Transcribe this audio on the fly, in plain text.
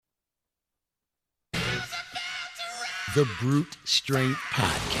The Brute Strength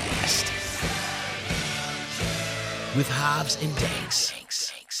Podcast with Hobbs and Danks.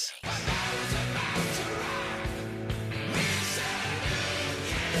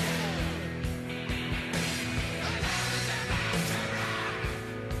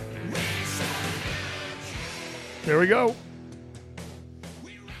 There we go.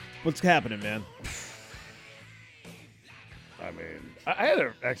 What's happening, man? I mean, I had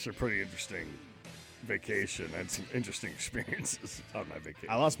an actually pretty interesting vacation. I had some interesting experiences on my vacation.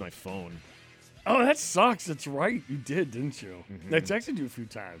 I lost my phone. Oh, that sucks. That's right. You did, didn't you? Mm-hmm. I texted you a few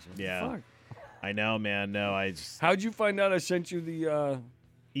times. What the Yeah. fuck? I know, man. No, I just... How'd you find out I sent you the...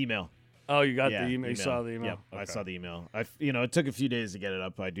 Email. Oh, you got Yeah, the email. You saw the email? Yep, Okay. I saw the email. It took a few days to get it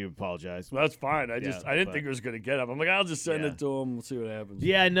up. I do apologize. Well, that's fine. I didn't but- think it was going to get up. I'm like, I'll just send Yeah. it to him. We'll see what happens.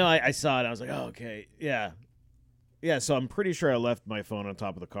 Yeah, no, I saw it. I was like, oh, okay. Yeah. Yeah, so I'm pretty sure I left my phone on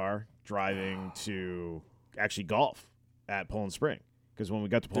top of the car driving to actually golf at Poland Spring. Because when we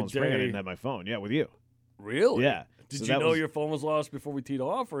got to Poland Spring, I day- didn't have my phone. Yeah, with you. Really? Yeah. Did So you that know was- your phone was lost before we teed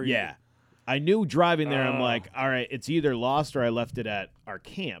off? Or Yeah. I knew driving there, I'm Oh. like, all right, it's either lost or I left it at our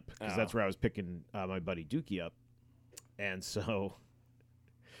camp because Oh. that's where I was picking my buddy Dookie up. And so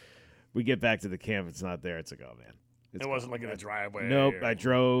we get back to the camp. It's not there. It's like, oh, man. It wasn't like in the driveway. Nope. or- I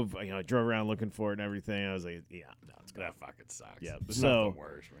drove around looking for it and everything. I was like, yeah, no, it's gone. That fucking sucks. Yeah, There's so- nothing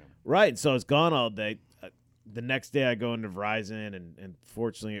worse, man. Right. So it's gone all day. The next day I go into Verizon, and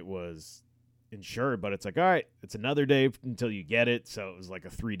fortunately it was insured, but it's like, all right, it's another day until you get it. So it was like a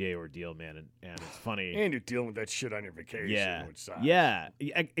 3-day ordeal, man. And it's funny. And you're dealing with that shit on your vacation, Yeah. which sucks. Yeah.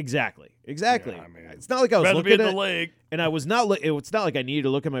 Exactly. Exactly. Yeah, I mean, it's not like I was rather be looking at at the lake. and I was not. It's not like I needed to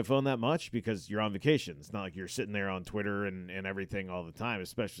look at my phone that much because you're on vacation. It's not like you're sitting there on Twitter and everything all the time.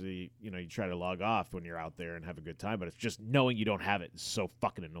 Especially, you try to log off when you're out there and have a good time. But it's just knowing you don't have it is so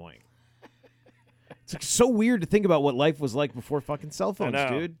fucking annoying. It's like so weird to think about what life was like before fucking cell I phones, know.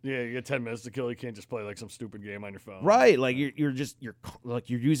 dude. Yeah, you get 10 minutes to kill. You can't just play like some stupid game on your phone. Right? Like you're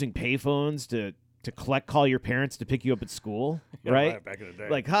using payphones to call your parents to pick you up at school, Yeah, right? Back in the day.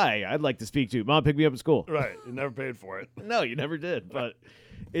 Like, hi, I'd like to speak to you. Mom, pick me up at school. Right. You never paid for it. No, you never did. But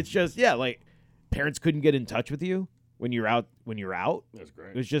it's just, yeah, like parents couldn't get in touch with you when you're out. That's It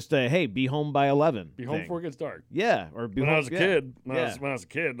great. was just a, hey, be home by 11. Be home thing. before it gets dark. Yeah, or be When home. I was a yeah. kid, when Yeah. I was a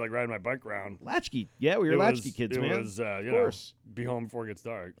kid, like riding my bike around. Latchkey. Yeah, we were it latchkey was, kids, it man. was, of you course. know, be home before it gets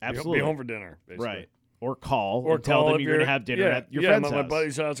dark. Absolutely. Be home for dinner, basically. Right. Or call Or and tell call them if you're going to have dinner yeah, at your yeah, friend's my house.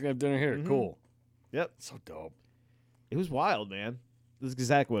 buddy's house. I'm going to have dinner here. Mhm. Cool. Yep. So dope. It was wild, man. This is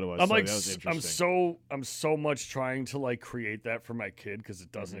exactly what it was. I'm So like, that was I'm interesting. I'm so much trying to like create that for my kid because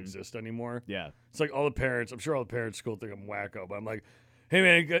it doesn't exist anymore. Yeah. It's like all the parents. I'm sure all the parents at school think I'm wacko, but I'm like, hey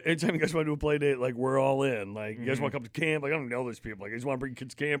man, anytime you guys want to do a play date, like we're all in. Like you guys want to come to camp? Like I don't know those people. Like you just want to bring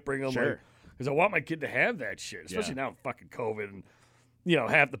kids to camp, bring them. Sure. Because I want my kid to have that shit, especially Yeah. now with fucking COVID and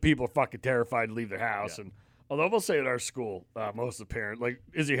half the people are fucking terrified to leave their house. Yeah. And although we'll say at our school, most of the parents, like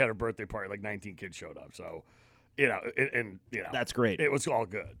Izzy had her birthday party, like 19 kids showed up. So, and That's great. it was all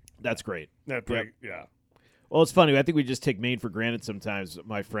good. That's great. That pretty, yeah. Well, it's funny. I think we just take Maine for granted sometimes.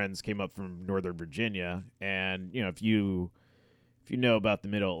 My friends came up from Northern Virginia, and if you know about the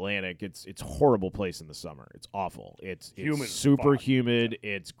Middle Atlantic, it's a horrible place in the summer. It's awful. It's Humid as super fuck. humid.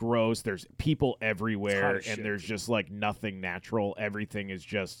 It's gross. There's people It's hot everywhere, as shit, and there's dude. just like nothing natural. Everything is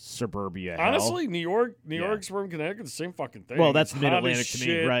just suburbia. hell. Honestly, New York, suburban Connecticut, the same fucking thing. well, that's It's Mid hot Atlantic as to me,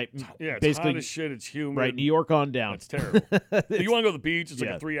 shit. right? Yeah, it's Basically, hot as shit. It's humid. right. New York on down. That's terrible. You want to go to the beach? It's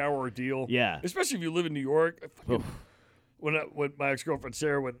like Yeah. a 3-hour ordeal. Yeah. Especially if you live in New York. Oof. When my ex girlfriend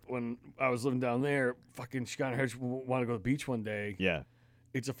Sarah, when I was living down there, fucking she got her want to go to the beach one day. Yeah.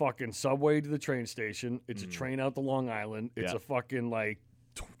 It's a fucking subway to the train station. It's a train out to Long Island. It's Yeah. a fucking like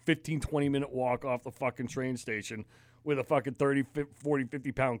 15, 20-minute walk off the fucking train station with a fucking 30, 40,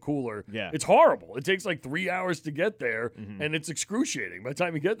 50-pound cooler. Yeah. It's horrible. It takes like 3 hours to get there, and it's excruciating. By the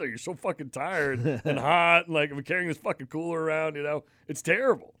time you get there, you're so fucking tired and hot. And like, if we're carrying this fucking cooler around, it's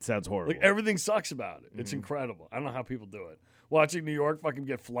terrible. Sounds horrible. Like, everything sucks about it. It's incredible. I don't know how people do it. Watching New York fucking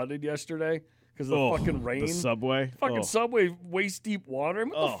get flooded yesterday because of the fucking rain. The subway. Fucking Oh, subway, waist deep water. I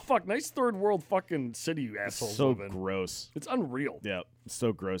mean, what Oh. the fuck? Nice third world fucking city, you assholes so live in. gross. It's unreal. Yeah,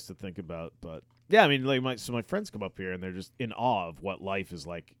 so gross to think about, but yeah, I mean, like my friends come up here and they're just in awe of what life is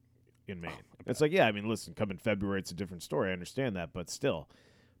like in Maine. It's like, yeah, I mean, listen, come in February, it's a different story. I understand that, but still,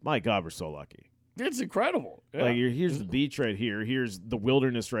 my God, we're so lucky. It's incredible. Yeah. Like, here's the beach right here. Here's the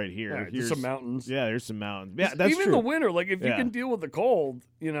wilderness right here. Yeah, there's here's some mountains. Yeah, there's some mountains. Yeah, that's Even true. the winter, like if you Yeah. can deal with the cold,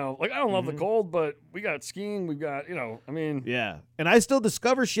 like I don't love the cold, but we got skiing, we've got, I mean, Yeah, and I still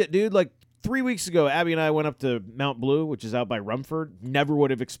discover shit, dude. Like 3 weeks ago, Abby and I went up to Mount Blue, which is out by Rumford. Never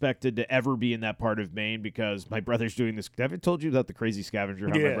would have expected to ever be in that part of Maine because my brother's doing this. Have I told you about the crazy scavenger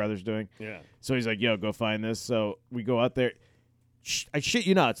hunt my brother's doing? Yeah. So he's like, yo, go find this. So we go out there. I shit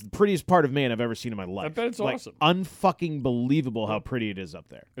you not, it's the prettiest part of Maine I've ever seen in my life. I bet it's awesome. Unfucking believable how pretty it is up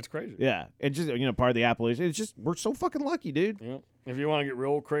there. It's crazy. Yeah. And just, part of the Appalachian. It's just, we're so fucking lucky, dude. Yeah. If you want to get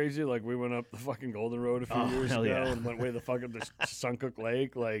real crazy, like we went up the fucking Golden Road a few years ago and went way the fuck up to Suncook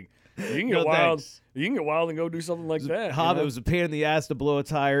Lake. Like, you can get wild. Thanks. You can get wild and go do something like that. Hob, it was a pain in the ass to blow a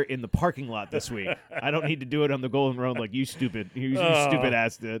tire in the parking lot this week. I don't need to do it on the Golden Road like you stupid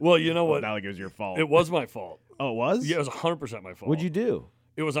ass did. Well, you know what? Not like it was your fault. It was my fault. Oh, it was? Yeah, it was 100% my fault. What'd you do?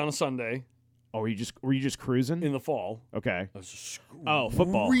 It was on a Sunday. Oh, were you just cruising? In the fall. Okay. I was just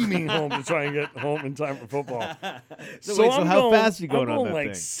football. Screaming home to try and get home in time for football. So how fast are you going I'm on going that like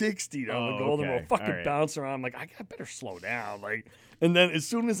thing? 60 down the Golden okay. Road, fucking All right. bouncing around. I'm like, I better slow down. Like, and then as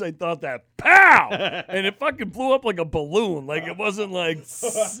soon as I thought that, pow! And it fucking blew up like a balloon. Like, it wasn't like,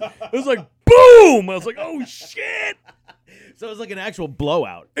 it was like, boom! I was like, oh, shit! So it was like an actual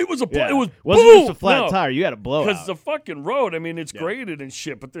blowout. It was a Yeah. it was Wasn't boom! just a flat No. tire. You had a blowout. Because the fucking road, I mean, it's graded and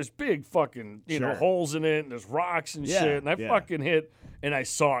shit, but there's big fucking, you know, Sure. holes in it, and there's rocks and Yeah, shit. And I yeah. fucking hit, and I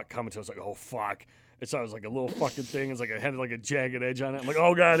saw it coming, so I was like, oh, fuck. So I was like a little fucking thing. It's like I had like a jagged edge on it. I'm like,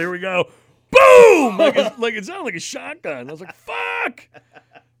 oh, God, here we go. Boom! Like it sounded like a shotgun. I was like, fuck!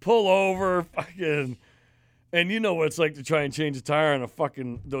 Pull over, fucking... And you know what it's like to try and change a tire on a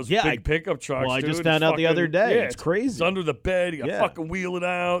fucking those big pickup trucks. Well, I dude. just It's found out the fucking- other day. Yeah, It's crazy. It's under the bed. You got to Yeah. fucking wheel it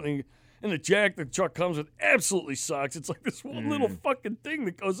out, and the jack the truck comes with absolutely sucks. It's like this one little fucking thing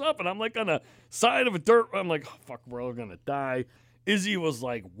that goes up, and I'm like on the side of a dirt. I'm like, oh, fuck, we're all gonna die. Izzy was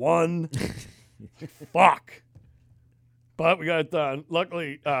like 1. Fuck. But we got it done.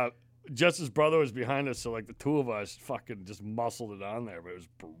 Luckily, Jess's brother was behind us, so like the two of us fucking just muscled it on there. But it was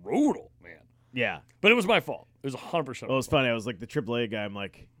brutal, man. yeah. But it was my fault. It was 100%. Well, it's funny. I was like the AAA guy. I'm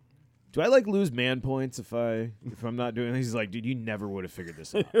like, do I like lose man points if I'm not doing this? He's like, dude, you never would have figured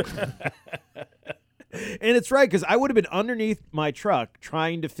this out. And it's right, because I would have been underneath my truck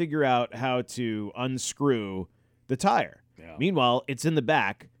trying to figure out how to unscrew the tire. Yeah. Meanwhile, it's in the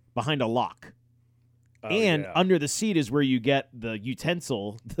back behind a lock. And under the seat is where you get the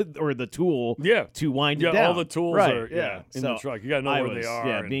utensil or the tool to wind it down. Yeah, all the tools right, are in the truck. You got to know where they are.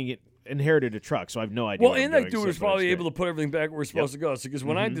 Yeah, and inherited a truck, so I have no idea. well, what and I'm that doing, dude was except what I probably did. able to put everything back where we're supposed to go. Because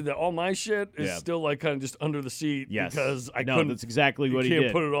when I did that, all my shit is still like kind of just under the seat because I couldn't. That's exactly what he can't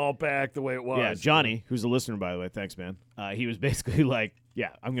did. put it all back the way it was. Yeah, Johnny, who's a listener, by the way, thanks, man. He was basically like, yeah,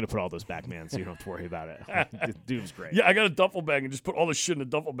 I'm going to put all this back, man, so you don't have to worry about it. The dude's great. Yeah, I got a duffel bag and just put all the shit in a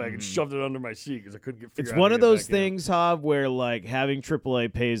duffel bag and shoved it under my seat because I couldn't get It's figure out one how of to get those back in. things, Hob, where like having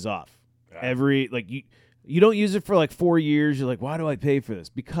AAA pays off. Yeah. You don't use it for like 4 years. You're like, why do I pay for this?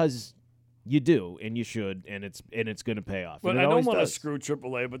 Because you do, and you should, and it's going to pay off. But And I it don't always want to does. screw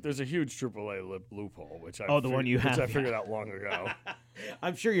AAA, but there's a huge AAA loophole, which I the one you have, I figured out long ago.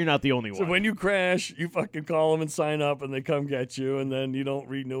 I'm sure you're not the only So one. when you crash, you fucking call them and sign up, and they come get you, and then you don't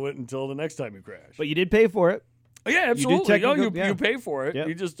renew it until the next time you crash. But you did pay for it. Oh, yeah, absolutely. technical- You pay for it. Yep.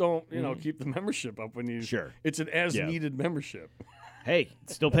 You just don't, keep the membership up when you. Sure. It's an as-needed membership. Hey, it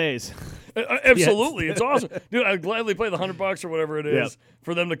still pays. Absolutely, it's awesome, dude. I'd gladly pay the $100 or whatever it is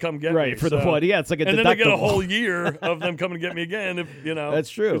for them to come get me. Right, for the so- fun. Yeah, it's like a and deductible. then they get a whole year of them coming to get me again if That's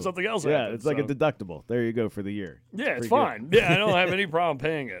true. if something else Yeah, happens. it's like a so. deductible. There you go for the year. Yeah, it's Pretty fine. good. Yeah, I don't have any problem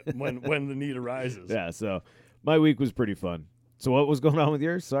paying it when the need arises. Yeah, so my week was pretty fun. So what was going on with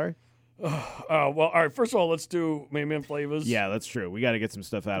yours? Sorry. Well, all right. First of all, let's do Main Man Flavors. Yeah, that's true. We got to get some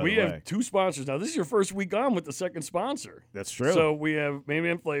stuff out of We the have way. 2 sponsors now. This is your first week on with the second sponsor. That's true. So we have Main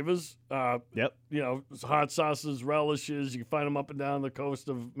Man Flavors. Yep. Hot sauces, relishes. You can find them up and down the coast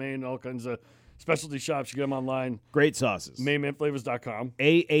of Maine. All kinds of specialty shops. You get them online. Great sauces. MainManFlavors.com.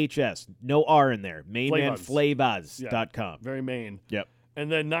 AHS. No R in there. MainManFlavors.com. Very Maine. Yep.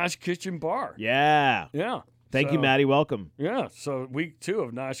 And then Nosh Kitchen Bar. Yeah. Yeah. Thank you, So- Maddie. Welcome. Yeah. So week 2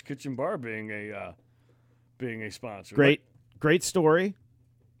 of Nosh Kitchen Bar being a sponsor. Great story.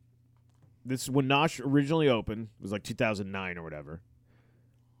 This is when Nosh originally opened. It was like 2009 or whatever.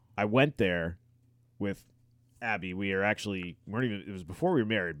 I went there with Abby. It was before we were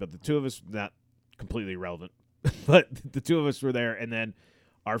married, but the two of us, not completely relevant, but the two of us were there, and then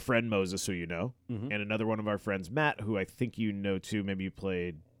our friend Moses, who you know, and another one of our friends, Matt, who I think you know too. Maybe you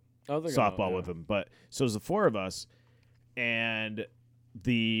played softball with him. But so it was the 4 of us, and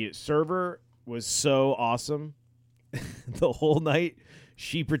the server was so awesome the whole night.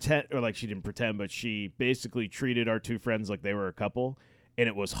 She didn't pretend, but she basically treated our 2 friends like they were a couple, and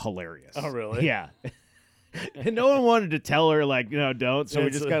it was hilarious. Oh, really? Yeah. And no one wanted to tell her, like, don't. So we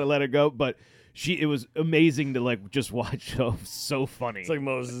It's just a- kind of let her go. But it was amazing to, like, just watch. So funny. It's like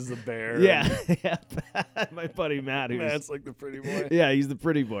Moses the bear. yeah. Yeah. My buddy Matt, Matt's like the pretty boy. yeah, he's the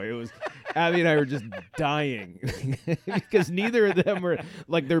pretty boy. It was Abby and I were just dying because neither of them were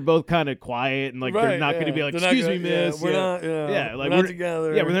like, they're both kind of quiet and like they're Right, not going to yeah. be like, They're not excuse me, gonna- miss. We're yeah. not. Yeah, like we're not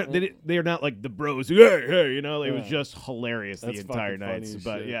together. Yeah, they're not like the bros. Who, hey, it was Yeah. just hilarious That's the entire fucking night. funny as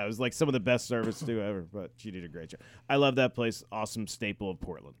But shit. yeah, it was like some of the best service too ever. But she did a great job. I love that place. Awesome staple of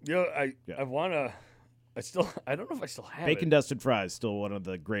Portland. I Yeah. want to. I don't know if I still have Bacon it. dusted fries, still one of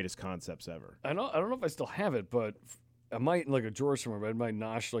the greatest concepts ever. I don't know if I still have it, but I might in like a drawer somewhere. But I had my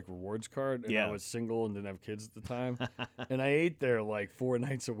Nosh like rewards card, and Yeah. I was single and didn't have kids at the time, and I ate there like 4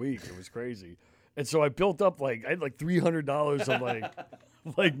 nights a week. It was crazy, and so I built up I had like $300 of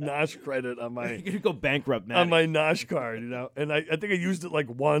like Nosh credit on my You could go bankrupt now. on my Nosh card, and I think I used it like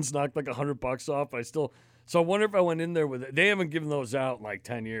once, knocked like $100 off. But I still, so I wonder if I went in there with it. They haven't given those out in like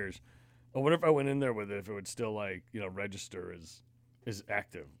 10 years. I wonder if I went in there with it, if it would still like register as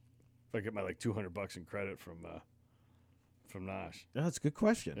active. If I get my like $200 in credit from Nosh. That's a good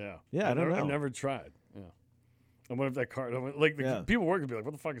question. Yeah, Yeah, I don't know. I've never tried. Yeah, I wonder if that card. Like the Yeah. people working be like,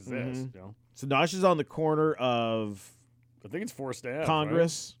 "What the fuck is this?" Mhm. So Nosh is on the corner of I think it's Forest Ave.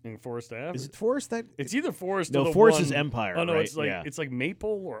 Congress. right? In Forest Ave. Is it Forest? That It's either Forest. No, or the Forest one, is Empire, Oh no, right? it's like Yeah. it's like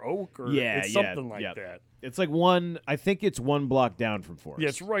Maple or Oak or Yeah, it's yeah, something like yeah. that. It's like one. I think it's one block down from Forest. Yeah,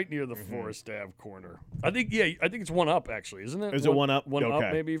 it's right near the Forest Ave corner. I think it's one up actually, isn't it? Is it one up? One up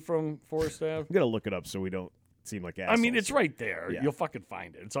Okay. maybe from Forest Ave. I'm gonna look it up so we don't seem like I assholes. mean, it's right there. Yeah. You'll fucking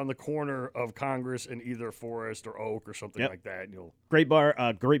find it. It's on the corner of Congress and either Forest or Oak or something Yep. like that. And you'll Great bar,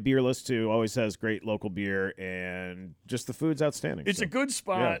 great beer list too. Always has great local beer, and just the food's outstanding. It's so. a good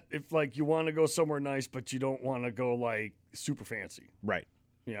spot if like you want to go somewhere nice, but you don't want to go like super fancy. Right.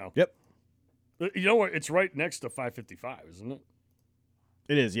 You know. Yep. You know what? It's right next to 555, isn't it?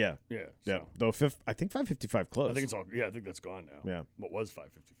 It is. Yeah. Yeah. Yeah. so Though I think 555 closed. I think it's all. Yeah, I think that's gone now. Yeah. What was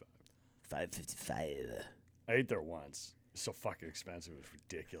 555? 555. I ate there once. It's so fucking expensive. It was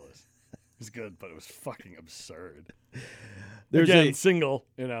ridiculous. It was good, but it was fucking absurd. There's Again, single,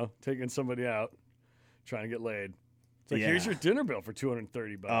 taking somebody out, trying to get laid. It's like, Yeah. here's your dinner bill for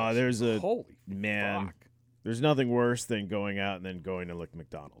 $230. there's a- holy man. fuck. There's nothing worse than going out and then going to like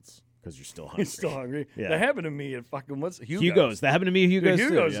McDonald's because you're still hungry. He's still hungry. Yeah. That happened to me at fucking what's Hugo's. That happened to me at Dude, Hugo's.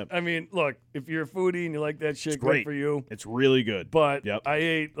 Hugo's. Too. Yep. I mean, look, if you're a foodie and you like that shit, It's great great. for you. It's really good. But Yep. I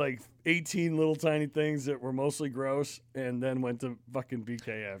ate like 18 little tiny things that were mostly gross, and then went to fucking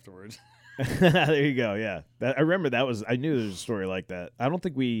BK afterwards. There you go. Yeah, I remember that was. I knew there was a story like that. I don't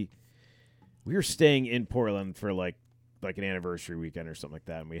think we were staying in Portland for like an anniversary weekend or something like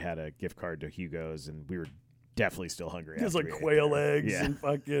that, and we had a gift card to Hugo's, and we were definitely still hungry. It was after like we ate quail there. eggs Yeah. and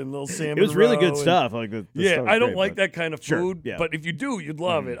fucking little salmon. It was really roe good and- stuff. Like the Yeah, stuff was I don't great, like but- that kind of Sure, food, yeah. but if you do, you'd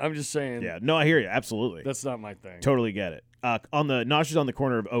love it. I'm just saying. Yeah, no, I hear you. Absolutely. That's not my thing. Totally get it. On the Nosh is on the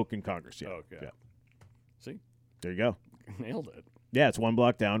corner of Oak and Congress. Yeah. Okay. Yeah. See? There you go. Nailed it. Yeah, it's one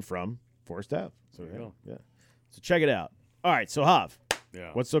block down from Forest Ave. So There you go. yeah. So check it out. All right, so Hav, Yeah.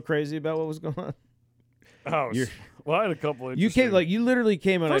 what's so crazy about what was going on? Oh, You're- well, I had a couple. You came interesting- you literally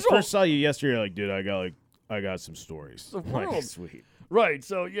came when First I of all- first saw you yesterday. Like, dude, I got some stories. The I'm like, world. sweet. Right.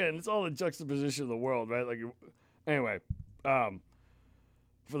 So yeah, and it's all the juxtaposition of the world, right? Like, anyway,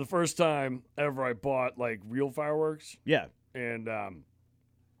 for the first time ever, I bought like real fireworks, Yeah, and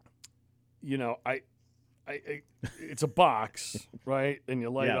it's a box, right? And you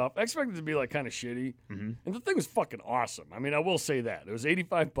light it Yeah. up. I expected it to be like kind of shitty, Mhm. and the thing was fucking awesome. I mean, I will say that it was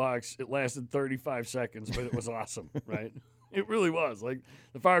 $85. It lasted 35 seconds, but it was awesome, right? It really was. Like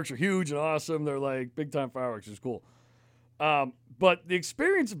the fireworks are huge and awesome. They're like big time fireworks. It was cool. But the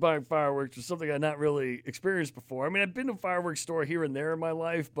experience of buying fireworks was something I'd not really experienced before. I mean, I've been to a fireworks store here and there in my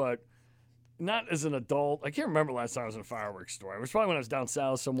life, but not as an adult. I can't remember last time I was in a fireworks store. It was probably when I was down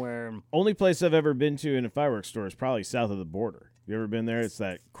south somewhere. And only place I've ever been to in a fireworks store is probably south of the border. You ever been there? It's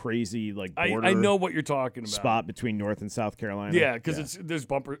that crazy like border I know what you're talking about. spot between North and South Carolina. Yeah, because there's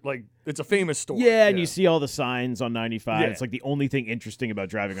bumper, like, it's a famous store. Yeah, and you see all the signs on 95. Yeah. It's like the only thing interesting about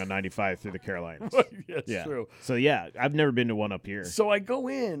driving on 95 through the Carolinas. yeah, it's Yeah. true. So yeah, I've never been to one up here. So I go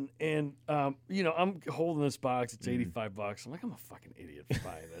in and, I'm holding this box. It's $85. I'm like, I'm a fucking idiot for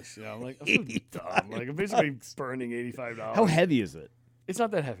buying this. I'm like, I'm so dumb. Like, I'm basically burning $85. How heavy is it? It's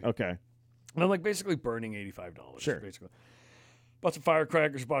not that heavy. Okay. And I'm like basically burning $85. Sure. Basically. Bought some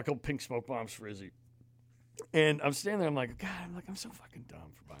firecrackers, bought a couple pink smoke bombs for Izzy. And I'm standing there, I'm like, God, I'm so fucking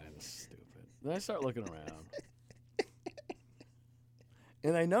dumb for buying this stupid. Then I start looking around.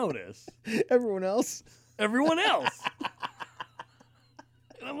 And I notice Everyone else? everyone else.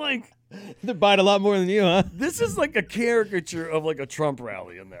 And I'm like, They're buying a lot more than you, huh? This is like a caricature of like a Trump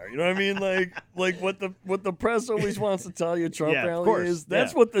rally in there. You know what I mean? Like what the press always wants to tell you a Trump Yeah, of rally course. is.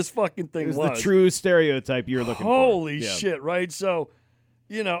 That's Yeah. what this fucking thing It was was. the true stereotype you're looking for. Holy Yeah. shit, right? So,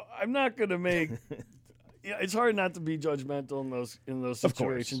 I'm not gonna make. It's hard not to be judgmental in those Of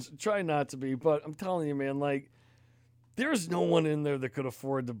course. situations. Try not to be, but I'm telling you, man, like. There's no one in there that could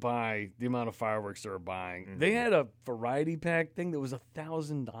afford to buy the amount of fireworks they were buying. Mm-hmm. They had a variety pack thing that was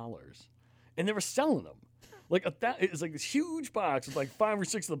 $1,000, and they were selling them. Like it's like this huge box with like 5 or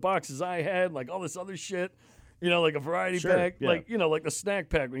 6 of the boxes I had, like all this other shit. Like a variety Sure, pack, yeah. like like the snack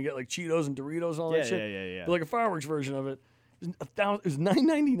pack when you get like Cheetos and Doritos and all that shit. Yeah. But like a fireworks version of it. It was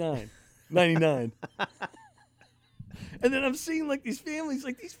 $9.99, $99. And then I'm seeing like these families,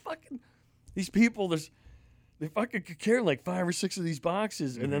 like these people. They fucking could carry like 5 or 6 of these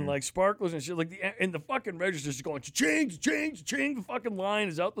boxes, and then like sparklers and shit. Like the fucking register's just going change. The fucking line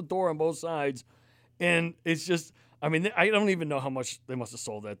is out the door on both sides, and it's just. I mean, I don't even know how much they must have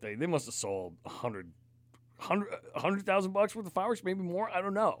sold that day. They must have sold $100,000 worth of fireworks, maybe more. I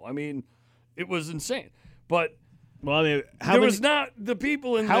don't know. I mean, it was insane. But Well, I mean, was not the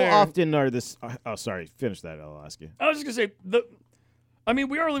people in how there. often are this? Oh, sorry. Finish that. I'll ask you. I was just gonna say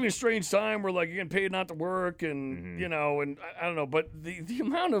we are living a strange time where like you're getting paid not to work, and and I don't know, but the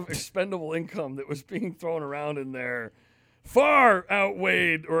amount of expendable income that was being thrown around in there far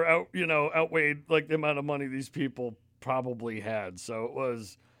outweighed like the amount of money these people probably had. So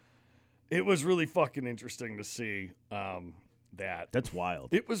it was really fucking interesting to see that. That's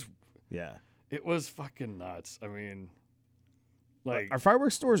wild. It was fucking nuts. I mean, like, are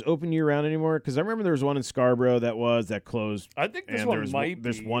fireworks stores open year round anymore? Because I remember there was one in Scarborough that closed. I think this and one there's might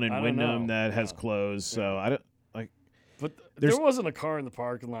there's be. one in I don't Wyndham know. that has closed. So I don't like. But There's- there wasn't a car in the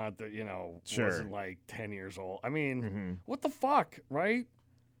parking lot that Sure. wasn't like 10 years old. I mean, what the fuck, right?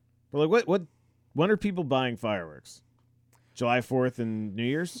 But like, when are people buying fireworks? July 4th and New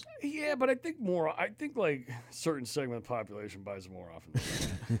Year's? Yeah, but I think like certain segment of the population buys them more often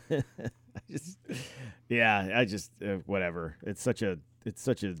than that. Whatever. It's such a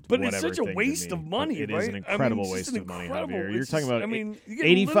But whatever it's such a thing to waste me. of money, It right? is an I mean, incredible it's waste just of money, incredible. Javier. You're It's talking just- about I mean, you get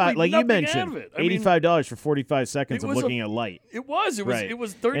 85, literally like you nothing mentioned, out of it. I mean, $85 for 45 seconds it of was looking at light. It was Right.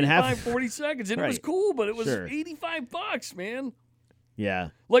 35, 40 seconds, and it was Right. cool, but it was Sure. $85, man. Yeah.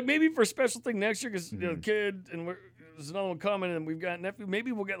 Like maybe for a special thing next year because the kid and there's another one coming and we've got nephew.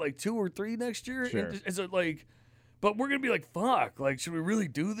 Maybe we'll get like 2 or 3 next year. Sure. And is it like? But we're gonna be like, fuck. Like, should we really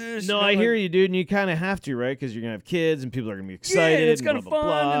do this? No, I hear you, dude, and you kind of have to, right? Because you're gonna have kids, and people are gonna be Yeah, excited. and it's and kind of blah, fun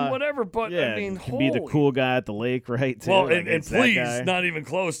blah, blah. and whatever. But Yeah, I mean, you can be the holy- cool guy at the lake, right? Too. Well, Like, and it's that please, guy. not even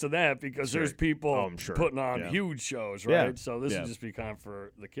close to that because Sure. there's people Oh, I'm sure. putting on Yeah. huge shows, Yeah. right? So this Yeah. would just be kind of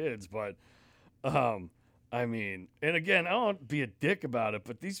for the kids. But, I mean, and again, I don't want to be a dick about it,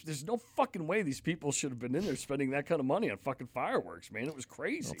 but there's no fucking way these people should have been in there spending that kind of money on fucking fireworks, man. It was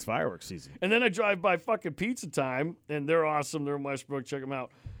crazy. Well, it's fireworks season. And then I drive by fucking Pizza Time, and they're awesome. They're in Westbrook. Check them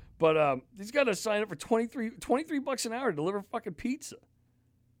out. But he's got to sign up for $23 an hour to deliver fucking pizza.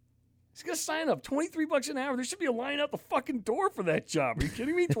 He's got to sign up $23 an hour. There should be a line out the fucking door for that job. Are you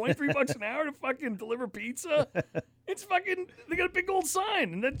kidding me? $23 an hour to fucking deliver pizza? It's fucking. They got a big old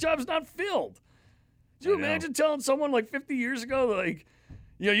sign, and that job's not filled. Do you imagine telling someone like 50 years ago, like,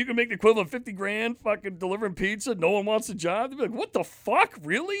 you can make the equivalent of 50 grand fucking delivering pizza? No one wants the job. They'd be like, what the fuck?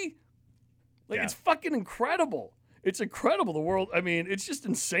 Really? Like, Yeah. It's fucking incredible. It's incredible. The world, I mean, it's just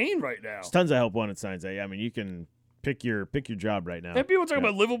insane right now. There's tons of help wanted signs. I mean, you can pick your job right now. And people talking Yeah.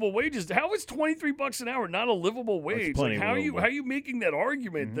 about livable wages. How is $23 an hour not a livable wage? plenty Like, how livable. are you making that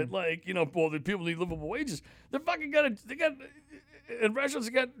argument that like, well, the people need livable wages? They got in restaurants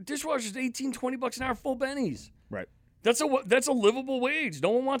they got dishwashers $18-20 an hour full bennies. Right. That's a livable wage. No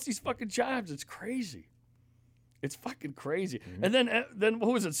one wants these fucking jobs. It's crazy. It's fucking crazy. And then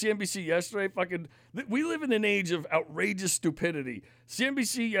what was it? CNBC yesterday. We live in an age of outrageous stupidity.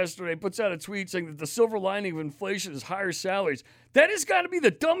 CNBC yesterday puts out a tweet saying that the silver lining of inflation is higher salaries. That has got to be the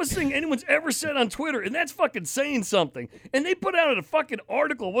dumbest thing anyone's ever said on Twitter, and that's fucking saying something. And they put out a fucking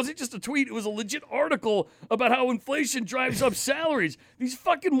article. It wasn't just a tweet. It was a legit article about how inflation drives up salaries. These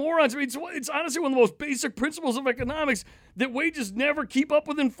fucking morons. I mean, it's honestly one of the most basic principles of economics that wages never keep up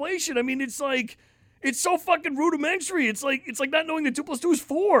with inflation. I mean, it's like. It's so fucking rudimentary. It's like not knowing that 2 + 2 is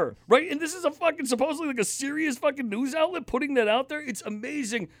 4, right? And this is a fucking supposedly like a serious fucking news outlet putting that out there. It's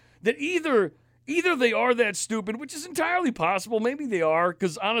amazing that either they are that stupid, which is entirely possible. Maybe they are,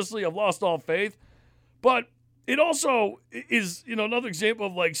 because honestly, I've lost all faith. But it also is, another example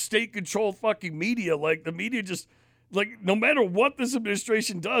of like state-controlled fucking media. Like the media just like, no matter what this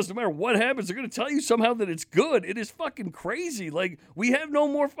administration does, no matter what happens, they're going to tell you somehow that it's good. It is fucking crazy. Like, we have no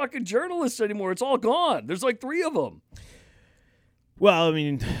more fucking journalists anymore. It's all gone. There's like 3 of them. Well, I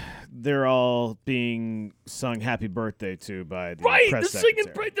mean, they're all being sung happy birthday to by the Right, press they're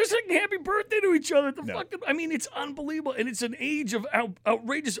secretary. singing happy birthday to each other. I mean, it's unbelievable, and it's an age of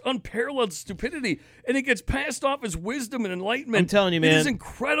outrageous, unparalleled stupidity, and it gets passed off as wisdom and enlightenment. I'm telling you, man, it is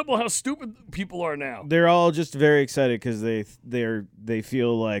incredible how stupid people are now. They're all just very excited because they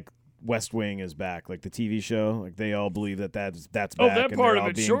feel like West Wing is back, like the TV show. Like they all believe that's back. Oh, that and part they're of all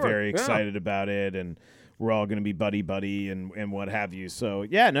it, being sure. very excited about it, and we're all going to be buddy and what have you. So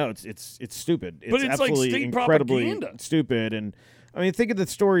yeah, no, it's stupid. It's, but it's absolutely like state incredibly propaganda. Stupid. And I mean, think of the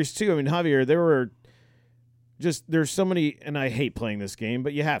stories too. I mean, Javier, there's so many, and I hate playing this game,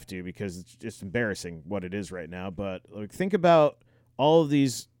 but you have to because it's just embarrassing what it is right now. But like, think about all of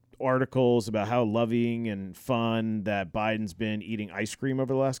these articles about how loving and fun that Biden's been eating ice cream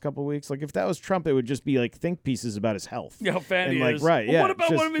over the last couple of weeks. Like if that was Trump, it would just be like think pieces about his health. Yeah, how fat and he like, is. Right, well, yeah. what about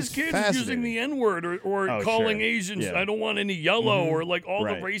just, one of his kids is using the N-word or calling sure. Asians, Yeah. I don't want any yellow, or like all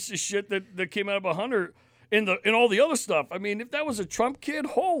the racist shit that came out of Hunter and all the other stuff. I mean, if that was a Trump kid,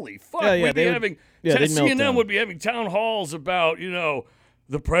 holy fuck. We'd be having CNN would be having town halls about,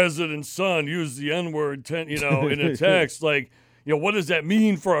 the president's son used the N-word, in a text. Like, what does that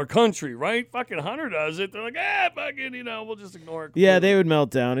mean for our country, right? Fucking Hunter does it. They're like, fucking, we'll just ignore it. Yeah, they would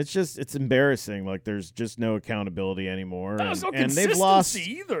melt down. It's embarrassing. Like, there's just no accountability anymore. There's no and consistency they've lost,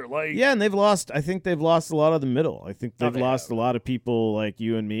 either. Like, yeah, and I think they've lost a lot of the middle. I think they've lost a lot of people like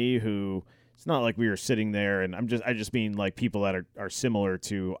you and me who, it's not like we were sitting there, and I just mean like people that are similar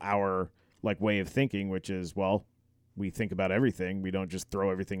to our like way of thinking, which is, well, we think about everything. We don't just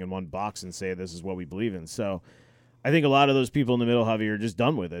throw everything in one box and say this is what we believe in. So I think a lot of those people in the middle, Javi, are just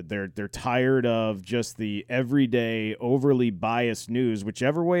done with it. They're tired of just the everyday, overly biased news,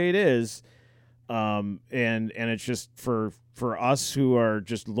 whichever way it is. And it's just for us who are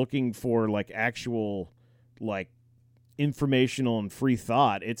just looking for like actual like informational and free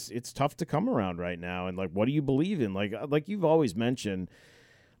thought. It's tough to come around right now. And like, what do you believe in? Like you've always mentioned.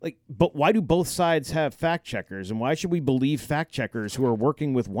 Like, but why do both sides have fact checkers, and why should we believe fact checkers who are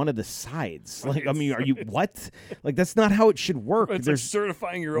working with one of the sides? Like, I mean, are you what? Like, that's not how it should work. It's There's like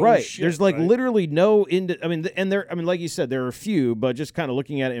certifying your own shit. There's like literally no like you said, there are a few, but just kind of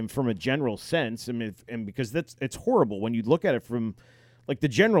looking at it from a general sense. I mean, and because it's horrible when you look at it from like the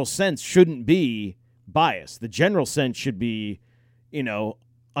general sense shouldn't be biased. The general sense should be,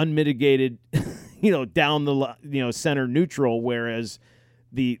 unmitigated, down the center neutral, whereas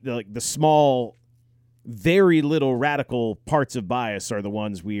the small, very little radical parts of bias are the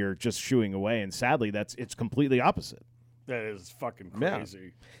ones we are just shooing away, and sadly, it's completely opposite. That is fucking crazy.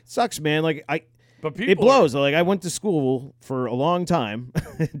 Yeah. Sucks, man. Like but it blows. Like I went to school for a long time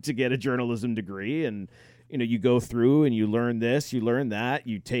to get a journalism degree, and you go through and you learn this, you learn that,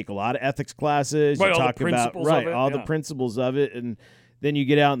 you take a lot of ethics classes, you talk about the principles of it, and then you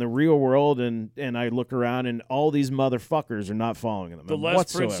get out in the real world, and I look around, and all these motherfuckers are not following them. The less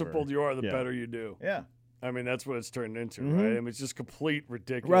whatsoever. principled you are, the better you do. Yeah. I mean, that's what it's turned into, right? I mean, it's just complete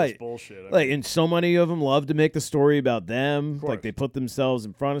ridiculous Right. bullshit. And so many of them love to make the story about them. Like they put themselves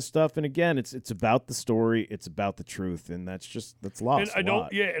in front of stuff. And again, it's about the story. It's about the truth, and that's lost. And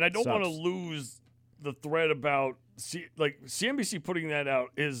I don't want to lose the thread about CNBC putting that out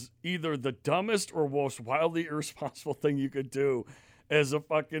is either the dumbest or most wildly irresponsible thing you could do as a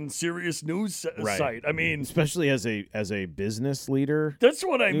fucking serious news site. I mean, especially as a business leader. That's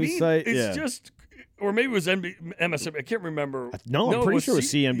what I mean. Site, it's just, or maybe it was MSNBC. I can't remember. No, I'm pretty sure it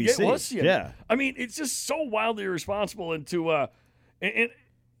was CNBC. Yeah, it was CNBC. Yeah. I mean, it's just so wildly irresponsible and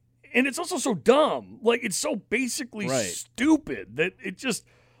it's also so dumb. Like it's so basically stupid that it just.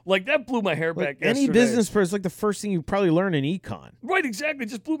 Like, that blew my hair back yesterday. Any business person, like the first thing you probably learn in econ. Right, exactly. It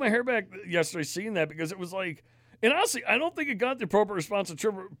just blew my hair back yesterday seeing that because it was like, and honestly, I don't think it got the appropriate response on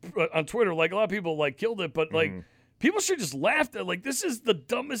Twitter. Like, a lot of people, killed it, but, people should just laugh at this is the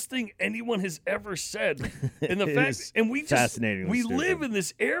dumbest thing anyone has ever said. And the fact, and we live in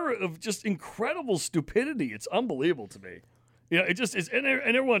this era of just incredible stupidity. It's unbelievable to me. It just is, and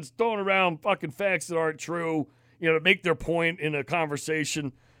everyone's throwing around fucking facts that aren't true, to make their point in a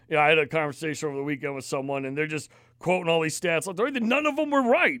conversation. I had a conversation over the weekend with someone, and they're just quoting all these stats left and right, none of them were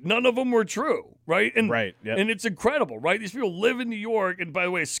right. None of them were true, right? And, Right, yep. And it's incredible, right? These people live in New York, and by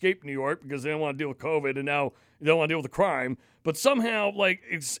the way, escaped New York because they don't want to deal with COVID, and now they don't want to deal with the crime. But somehow, like,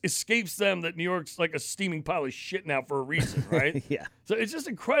 it escapes them that New York's like a steaming pile of shit now for a reason, right? Yeah. So it's just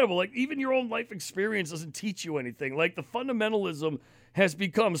incredible. Like, even your own life experience doesn't teach you anything. Like, the fundamentalism has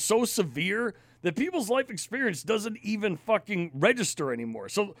become so severe that people's life experience doesn't even fucking register anymore.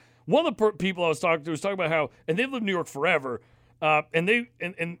 So one of the people I was talking to was talking about how, and they've lived in New York forever, and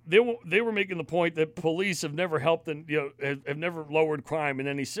they were making the point that police have never helped and have never lowered crime in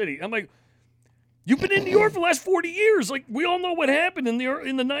any city. I'm like, you've been in New York for the last 40 years. Like, we all know what happened in the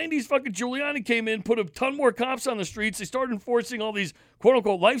 90s. Fucking Giuliani came in, put a ton more cops on the streets. They started enforcing all these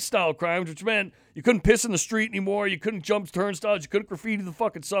quote-unquote lifestyle crimes, which meant you couldn't piss in the street anymore. You couldn't jump turnstiles. You couldn't graffiti the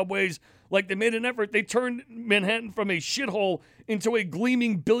fucking subways. Like, they made an effort. They turned Manhattan from a shithole into a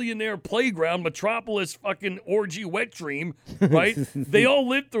gleaming billionaire playground, metropolis fucking orgy wet dream, right? They all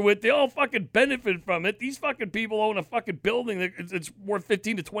lived through it. They all fucking benefited from it. These fucking people own a fucking building that it's worth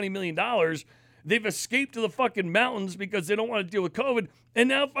 $15 to $20 million. They've escaped to the fucking mountains because they don't want to deal with COVID. And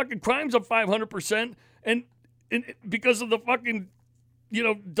now fucking crime's up 500% and because of the fucking,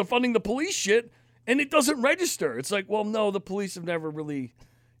 defunding the police shit. And it doesn't register. It's like, well, no, the police have never made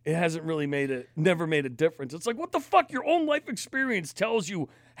a difference. It's like, what the fuck? Your own life experience tells you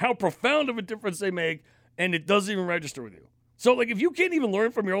how profound of a difference they make, and it doesn't even register with you. So, like, if you can't even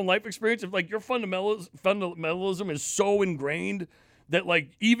learn from your own life experience, if, like, your fundamentalism is so ingrained that,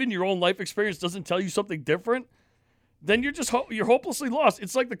 like, even your own life experience doesn't tell you something different, then you're hopelessly lost.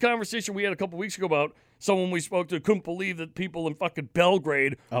 It's like the conversation we had a couple weeks ago about someone we spoke to couldn't believe that people in fucking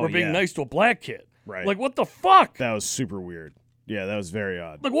Belgrade were being nice to a black kid. Right. Like, what the fuck? That was super weird. Yeah, that was very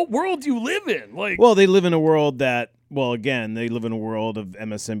odd. Like, what world do you live in? Like, well, they live in a world that, they live in a world of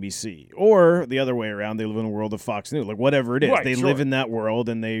MSNBC. Or the other way around, they live in a world of Fox News. Like, whatever it is. Right, they sure. live in that world,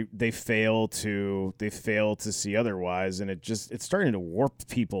 and they fail to see otherwise, and it's starting to warp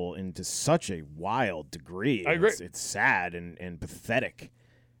people into such a wild degree. I agree. It's sad and pathetic.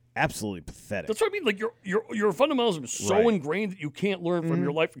 Absolutely pathetic. That's what I mean. Like, your fundamentalism is so Right. ingrained that you can't learn from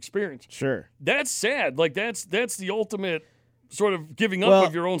your life experience. Sure. That's sad. Like, that's the ultimate sort of giving up Well,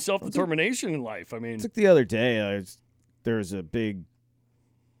 of your own self-determination in life. I mean, It's like the other day, there was a big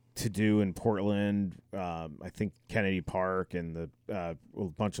to-do in Portland, I think Kennedy Park, and a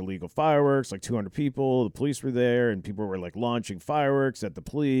bunch of legal fireworks, like 200 people. The police were there, and people were, like, launching fireworks at the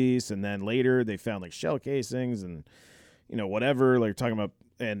police, and then later they found, like, shell casings and, whatever, like, talking about,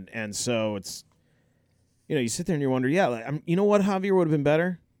 and so it's, you sit there and you wonder, yeah, like, you know what, Javier, would have been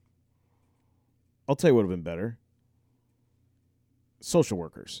better? I'll tell you what would have been better. Social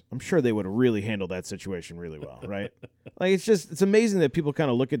workers. I'm sure they would have really handled that situation really well, right? Like, it's amazing that people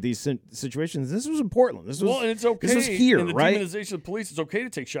kind of look at these situations. This was in Portland. This was, and it's okay. This was here, in the right? demonization of police, it's okay to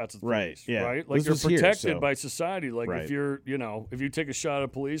take shots at the Right, police, yeah. right? Like, This you're was here, protected so- by society. Like, Right. if you're, if you take a shot at a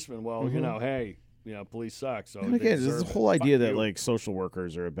policeman, well, hey, police suck. So And they again, deserve this it. whole idea Fuck that you. like social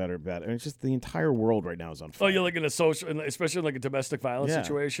workers are a better bet. I mean, it's just the entire world right now is on fire. Oh, you're like in a social, especially in like a domestic violence Yeah.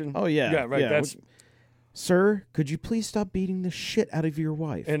 situation. Oh yeah, yeah, right. Yeah. That's Sir, could you please stop beating the shit out of your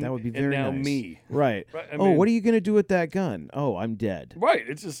wife? And- that would be and very now nice. me. Right. Right, I Oh, mean- what are you going to do with that gun? Oh, I'm dead. right.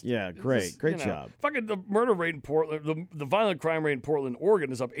 It's just Yeah, it's great. just, Great job. Fucking the murder rate in Portland, the violent crime rate in Portland,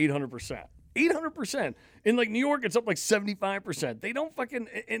 Oregon is up 800%. 800%. In like New York, it's up like 75%. They don't fucking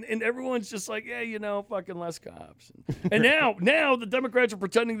and everyone's just like, yeah, fucking less cops. And now the Democrats are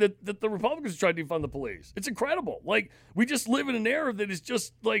pretending that the Republicans are trying to defund the police. It's incredible. Like, we just live in an era that is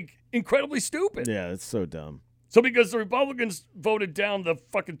just like incredibly stupid. Yeah, it's so dumb. So because the Republicans voted down the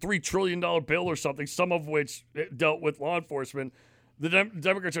fucking $3 trillion bill or something, some of which dealt with law enforcement, the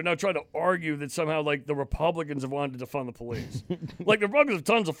Democrats are now trying to argue that somehow, like, the Republicans have wanted to defund the police. Like, the Republicans have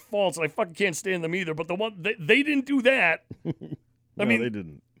tons of faults, and I fucking can't stand them either, but the one, they didn't do that. No, they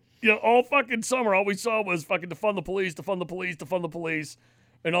didn't. All fucking summer, all we saw was fucking defund the police, defund the police, defund the police,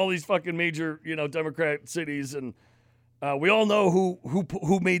 and all these fucking major, Democrat cities, and we all know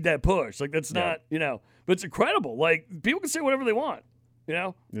who made that push. Like, that's not, but it's incredible. Like, people can say whatever they want,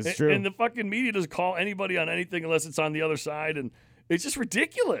 It's true. And the fucking media doesn't call anybody on anything unless it's on the other side, and it's just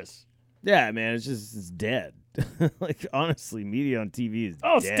ridiculous. Yeah, man, it's dead. Like, honestly, media on TV is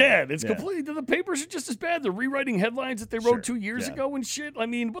It's dead. It's Yeah. completely. The papers are just as bad. They're rewriting headlines that they wrote Sure. 2 years Yeah. ago and shit. I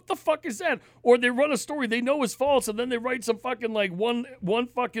mean, what the fuck is that? Or they run a story they know is false, and then they write some fucking like one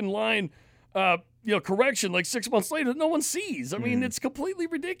fucking line, correction like 6 months later that no one sees. I mean, it's completely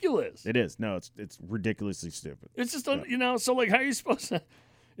ridiculous. It is. No, it's ridiculously stupid. It's just so like, how are you supposed to,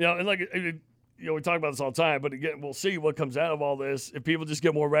 and like, we talk about this all the time, but again, we'll see what comes out of all this. If people just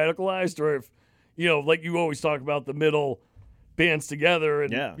get more radicalized, or if like you always talk about, the middle bands together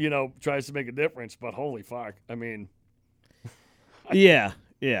and, Yeah. Tries to make a difference. But holy fuck. I mean. Yeah.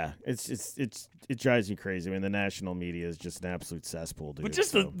 It drives you crazy. I mean, the national media is just an absolute cesspool, dude. But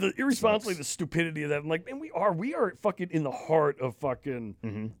just the irresponsibility, the stupidity of that. I'm like, man, we are fucking in the heart of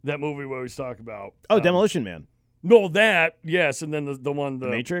fucking that movie we always talk about. Oh, Demolition Man. No, that, yes. And then the one. The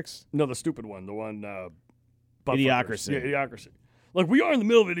Matrix? No, the stupid one. The one. Idiocracy. Yeah, Idiocracy. Like, we are in the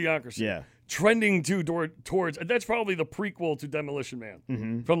middle of Idiocracy. Yeah. Trending towards. That's probably the prequel to Demolition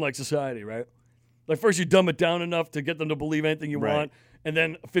Man from, like, Society, right? Like, first you dumb it down enough to get them to believe anything you want. And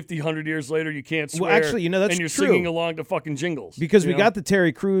then 50, 100 years later, you can't swear. Well, actually, that's and you're true. singing along to fucking jingles. Because we got the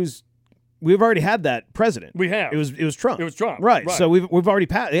Terry Crews. We've already had that president. We have. It was Trump. It was Trump. Right. So we've already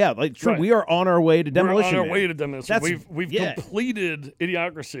passed. Yeah, like Trump. Right. We are on our way to Demolition We're on Man. our way to Demolition. We've yeah. completed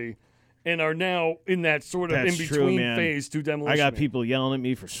Idiocracy and are now in that sort of That's in-between true, man. phase to Demolition I got Man. people yelling at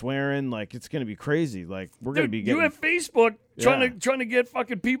me for swearing. Like, it's going to be crazy. Like, we're going to be getting... You have Facebook trying to get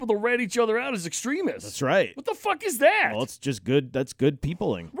fucking people to rat each other out as extremists. That's right. What the fuck is that? Well, it's just good. That's good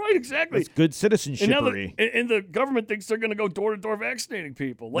peopling. Right, exactly. That's good citizenship. And the government thinks they're going to go door-to-door vaccinating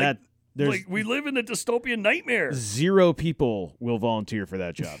people. Like, we live in a dystopian nightmare. 0 people will volunteer for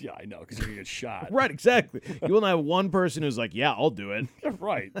that job. Yeah, I know, because you're going to get shot. Right, exactly. You will not have one person who's like, yeah, I'll do it.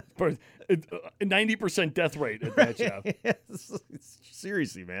 Right. 90% death rate at that job.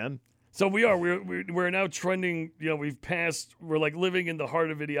 Seriously, man. So we're now trending, we're like living in the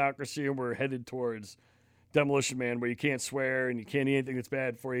heart of Idiocracy, and we're headed towards Demolition Man, where you can't swear and you can't eat anything that's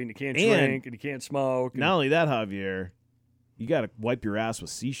bad for you, and you can't drink and you can't smoke. Not only that, Javier, you got to wipe your ass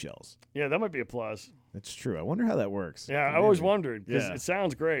with seashells. Yeah, that might be a plus. That's true. I wonder how that works. Yeah, I always wondered, because it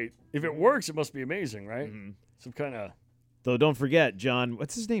sounds great. If it works, it must be amazing, right? Some kind of... Though don't forget, John,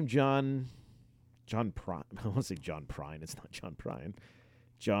 what's his name? John Prine. I want to say John Prine. It's not John Prine.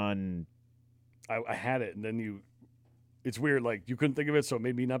 John... I had it, and then it's weird, like, you couldn't think of it, so it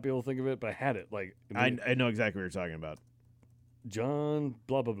made me not be able to think of it, but I had it. Like, I know exactly what you're talking about. John,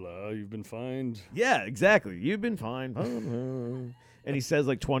 blah, blah, blah, you've been fined. Yeah, exactly. You've been fined. And he says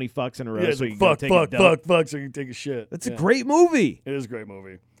like 20 fucks in a row. Yeah, so like, you fuck, can take a fuck, so you can take a shit. That's a great movie. It is a great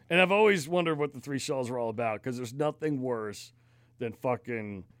movie. And I've always wondered what the Three Shells were all about, because there's nothing worse than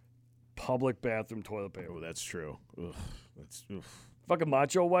fucking public bathroom toilet paper. Oh, that's true. Ugh. That's fucking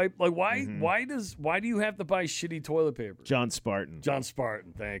macho wipe. Like, why do you have to buy shitty toilet paper? John Spartan,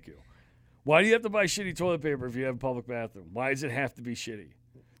 thank you. Why do you have to buy shitty toilet paper if you have a public bathroom? Why does it have to be shitty?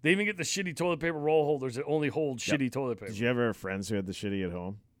 They even get the shitty toilet paper roll holders that only hold shitty toilet paper. Did you ever have friends who had the shitty at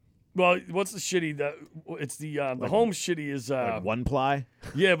home? Well, what's the shitty? It's the home shitty is like one ply.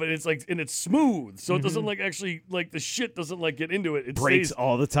 Yeah, but it's like, and it's smooth, so it doesn't the shit doesn't get into it. It breaks stays,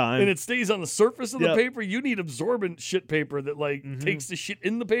 all the time, and it stays on the surface of the paper. You need absorbent shit paper that takes the shit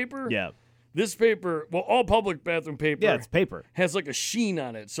in the paper. Yeah. This paper, all public bathroom paper. Yeah, it's paper. Has like a sheen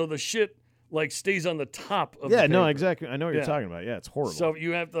on it, so the shit stays on the top of the paper. Yeah, no, exactly. I know what you're talking about. Yeah, it's horrible. So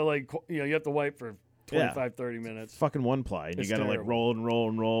you have to you have to wipe for 25, 30 minutes. Fucking one ply. And you got to roll and roll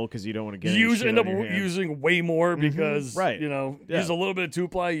and roll because you don't want to get You end up using way more because, use a little bit of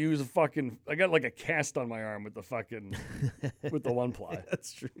 2-ply, use a fucking, I got like a cast on my arm with the fucking, with the 1-ply.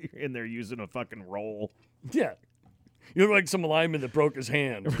 That's true. You're in there using a fucking roll. Yeah. You look like some lineman that broke his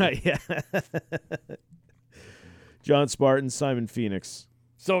hand. Right, yeah. John Spartan, Simon Phoenix.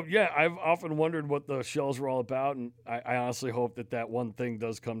 So, yeah, I've often wondered what the shells were all about, and I honestly hope that one thing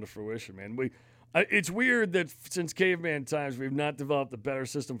does come to fruition, man. It's weird that since caveman times, we've not developed a better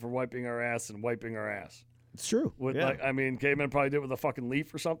system for wiping our ass than wiping our ass. It's true. Cavemen probably did it with a fucking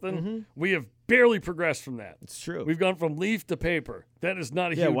leaf or something. We have barely progressed from that. It's true. We've gone from leaf to paper. That is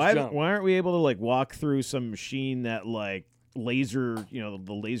not a huge jump. Why aren't we able to walk through some machine that laser,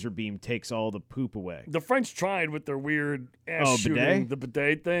 the laser beam takes all the poop away? The French tried with their weird ass shooting, the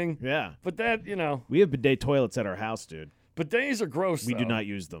bidet thing. Yeah. But that, we have bidet toilets at our house, dude. Bidets are gross, We do not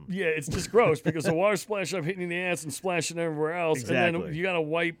use them. Yeah, it's just gross because the water splash up hitting the ass and splashing everywhere else. Exactly. And then you got to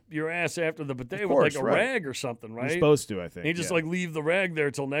wipe your ass after the bidet with a rag or something, right? You're supposed to, I think. And you just leave the rag there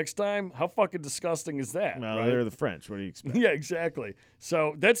till next time? How fucking disgusting is that? Well, right? they're the French. What do you expect? Yeah, exactly.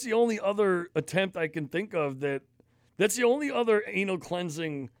 So that's the only other attempt I can think of that's the only other anal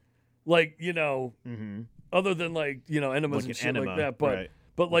cleansing, other than enemas and shit like that. But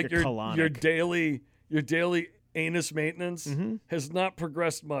your daily anus maintenance has not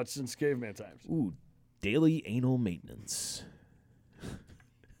progressed much since caveman times. Ooh, daily anal maintenance.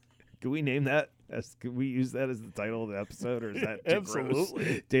 Can we name that? Can we use that as the title of the episode, or is that too absolutely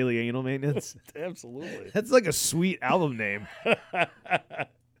gross? Daily anal maintenance? Absolutely. That's like a sweet album name.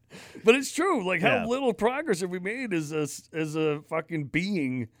 But it's true. How little progress have we made as a fucking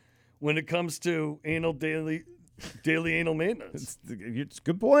being when it comes to daily anal maintenance. It's a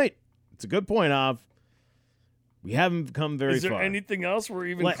good point. It's a good point, Av. We haven't come very far. Is there anything else we're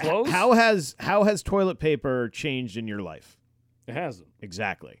even close? How has toilet paper changed in your life? It hasn't.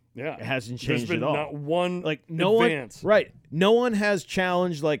 Exactly. Yeah. It hasn't changed There's been at all. not one no advance. one, right? No one has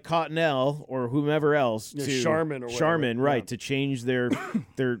challenged like Cottonelle or whomever else Yeah, to Charmin or whatever. Charmin, right, Yeah. to change their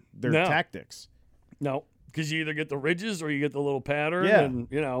No. tactics. No, because you either get the ridges or you get the little pattern. Yeah.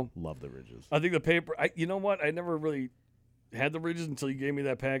 And, Love the ridges. I think the paper, you know what? I never really had the ridges until you gave me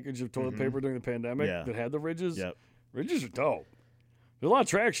that package of toilet paper during the pandemic that had the ridges. Yep. Ridges are dope. There's a lot of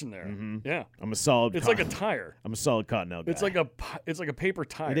traction there. Yeah. I'm a solid. It's like a tire. I'm a solid Cottonelle guy. It's like a paper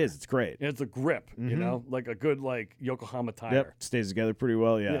tire. It is. It's great. And it's a grip, like a good Yokohama tire. Yep. Stays together pretty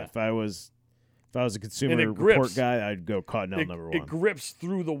well. Yeah. Yeah. If I was a consumer And it report grips. guy, I'd go Cottonelle number one. It grips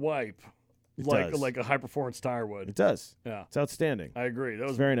through the wipe It like does. a high performance tire would. It does. Yeah. It's outstanding. I agree. That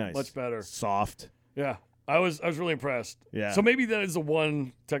was It's very nice. Much better. Soft. Yeah. I was really impressed. Yeah. So maybe that is the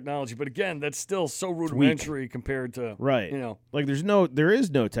one technology, but again, that's still so rudimentary compared to Right. Like there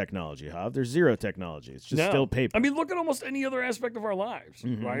is no technology, Hav. There's zero technology. It's just No. still paper. I mean, look at almost any other aspect of our lives,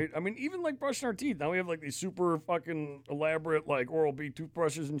 Mm-hmm. right? I mean, even like brushing our teeth. Now we have like these super fucking elaborate like Oral-B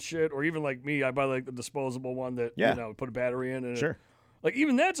toothbrushes and shit, or even like me, I buy like the disposable one that put a battery in. And Sure. like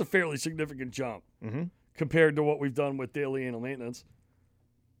even that's a fairly significant jump compared to what we've done with daily anal maintenance.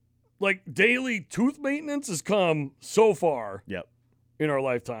 Like daily tooth maintenance has come so far Yep. in our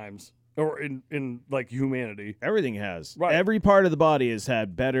lifetimes, or in like humanity, Everything has. Right. Every part of the body has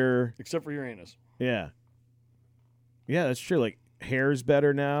had better. except for Uranus. Yeah. Yeah, that's true. Like hair's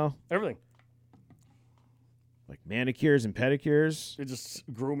better now. Everything. Like manicures and pedicures. It's just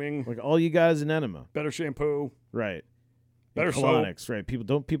grooming, Like all you got is an enema. better shampoo, Right. better And soap, colonics, right?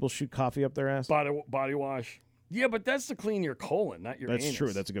 People shoot coffee up their ass. body wash. Yeah, but that's to clean your colon, not your That's anus.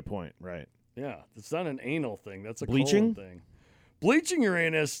 true. That's a good point. Right. Yeah, it's not an anal thing. That's a Bleaching? colon thing. Bleaching your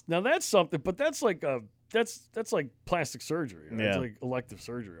anus. Now that's something, but that's like that's like plastic surgery. It's Yeah. like elective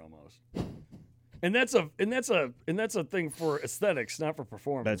surgery almost. And that's a thing for aesthetics, not for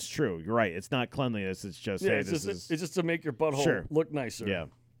performance. That's true. You're right. It's not cleanliness. It's just yeah. hey, It's this just is it's just to make your butthole Sure. look nicer. yeah.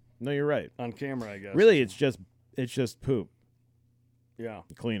 No, you're right. On camera, I guess. Really, it's just poop Yeah.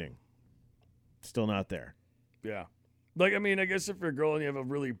 cleaning. Still not there. Yeah. Like, I mean, I guess if you're a girl and you have a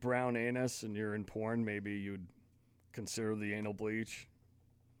really brown anus and you're in porn, maybe you'd consider the anal bleach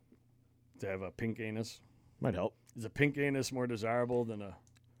to have a pink anus. Might help. Is a pink anus more desirable than a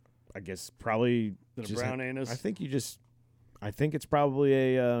I guess probably than a brown anus? I think it's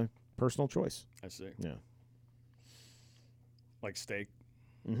probably a personal choice. I see. Yeah. Like steak.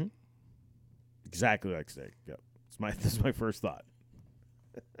 Mm-hmm. Exactly like steak. Yep. This is my first thought.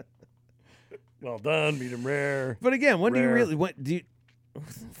 Well done, medium rare. But again, when Rare. do you really who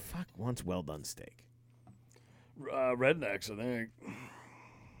the fuck wants well done steak? Rednecks, I think.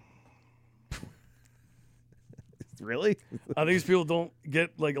 Really? I think these people don't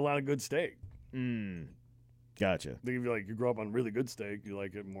get like a lot of good steak. Gotcha. They if you grow up on really good steak, you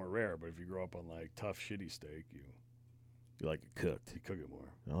like it more rare. But if you grow up on like tough, shitty steak, you You like it cooked. cook it more.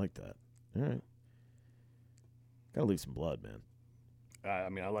 I like that. All right. Gotta leave some blood, man. I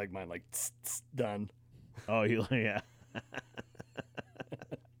mean, I like mine like tss, tss, done. Oh, you like yeah.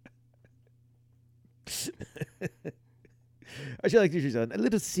 I should like to on a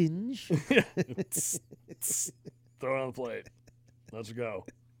little singe. Tss, tss. Throw it on the plate. Let's go.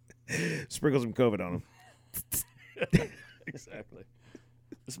 Sprinkle some COVID on him. Exactly.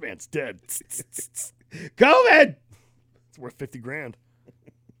 This man's dead. Tss, tss, tss, tss. COVID. It's worth $50,000.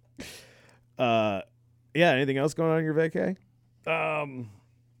 Yeah. Anything else going on in your vacay?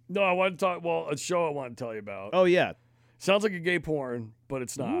 No, I want to talk. Well, a show I want to tell you about. Oh yeah. Sounds like a gay porn, but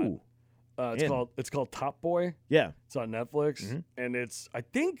it's not. Ooh. It's called Top Boy. Yeah. It's on Netflix, Mm-hmm. and it's I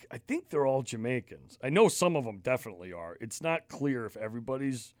think they're all Jamaicans. I know some of them definitely are. It's not clear if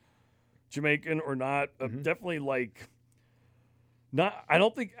everybody's Jamaican or not. Mm-hmm. Definitely like not. I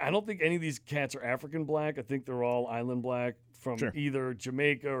don't think any of these cats are African black. I think they're all island black from Sure. either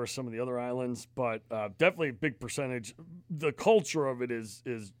Jamaica or some of the other islands. But definitely a big percentage. The culture of it is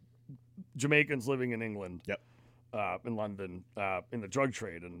Jamaicans living in England. Yep. In London, in the drug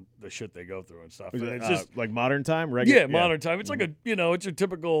trade and the shit they go through and stuff. Is And it, it's just like modern time, yeah, modern time. It's like it's your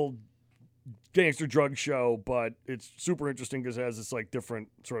typical gangster drug show, but it's super interesting because it has this like different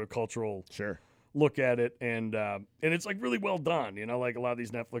sort of cultural Sure. look at it, and it's like really well done. Like a lot of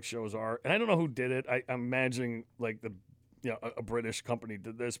these Netflix shows are. And I don't know who did it. I'm imagining like a British company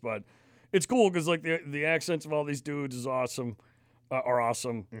did this, but it's cool because like the accents of all these dudes is awesome, are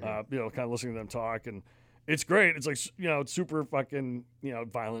awesome. Mm-hmm. Kind of listening to them talk It's great. It's like, it's super fucking,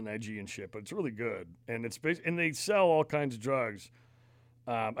 violent, edgy and shit, but it's really good. And and they sell all kinds of drugs.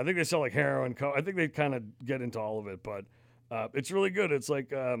 I think they sell like heroin. I think they kind of get into all of it, but it's really good. It's like,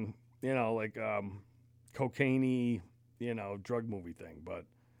 cocaine-y, drug movie thing, but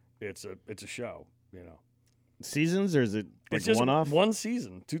it's a show, Seasons, or is it like It's just one-off? one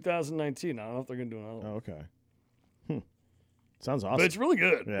season, 2019. I don't know if they're gonna do another one. Oh, okay. Sounds awesome. But it's really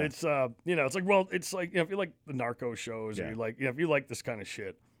good. Yeah. It's it's like if you like the narco shows, or if you like this kind of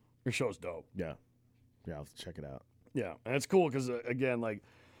shit, your show's dope. Yeah, I'll have to check it out. Yeah, and it's cool because again, like,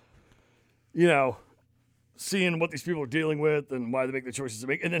 seeing what these people are dealing with and why they make the choices they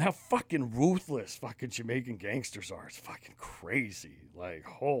make, and then how fucking ruthless fucking Jamaican gangsters are. It's fucking crazy. Like,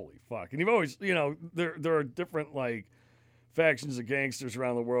 holy fuck. And you've always, there are different like factions of gangsters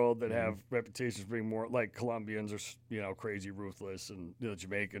around the world that have reputations for being more like Colombians are, crazy ruthless, and the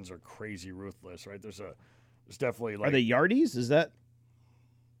Jamaicans are crazy ruthless, right? There's definitely like. Are they yardies? Is that?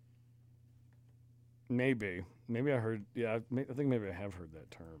 Maybe I heard. Yeah, I think maybe I have heard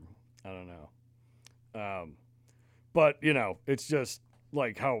that term. I don't know. But it's just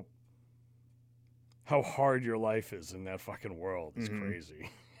like how hard your life is in that fucking world. It's crazy.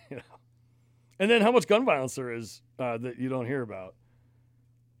 And then how much gun violence there is that you don't hear about.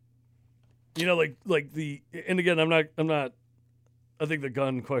 Like the, and again, I'm not. I think the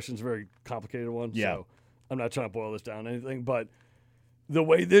gun question is a very complicated one. Yeah. So I'm not trying to boil this down to anything, but the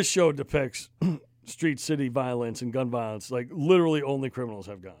way this show depicts street city violence and gun violence, like literally only criminals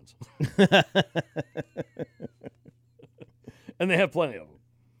have guns. And they have plenty of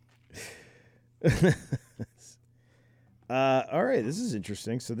them. All right, this is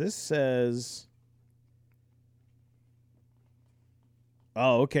interesting. So this says,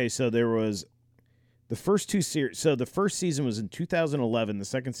 oh, okay. So there was the first two series. So the first season was in 2011. The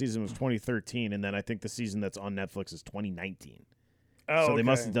second season was 2013, and then I think the season that's on Netflix is 2019. Oh, so they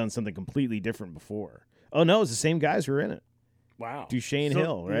must have done something completely different before. Oh no, it's the same guys who are in it. Wow. Duchesne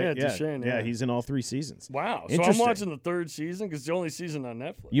Hill, right? Yeah, Duchesne. Yeah, he's in all 3 seasons. Wow. So I'm watching the third season because it's the only season on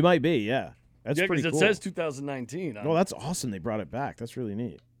Netflix. You might be, yeah. That's pretty cool. It says 2019. Well, that's awesome. They brought it back. That's really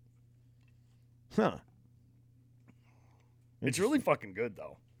neat. Huh. It's really fucking good,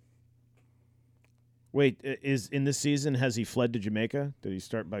 though. Wait, is in this season, has he fled to Jamaica? Did he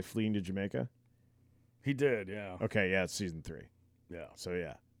start by fleeing to Jamaica? He did, yeah. Okay, yeah, it's season 3. Yeah. So,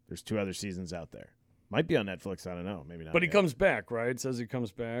 yeah, there's 2 other seasons out there. Might be on Netflix. I don't know. Maybe not. But he comes back, right? It says he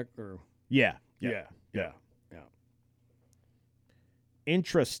comes back, or Yeah.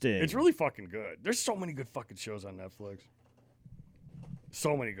 Interesting. It's really fucking good. There's so many good fucking shows on Netflix.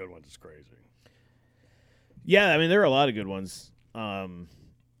 So many good ones. It's crazy. Yeah, I mean, there are a lot of good ones.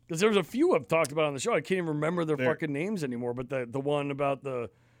 Because there was a few I've talked about on the show. I can't even remember their fucking names anymore. But the one about the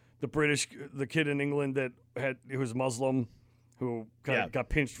kid in England who was Muslim, who got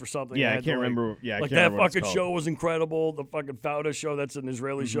pinched for something. Yeah, I can't remember. Yeah, like that fucking show was incredible. The fucking Fauda show, that's an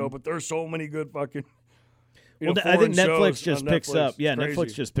Israeli show. But there's so many good fucking. I think Netflix just picks up. Yeah, crazy.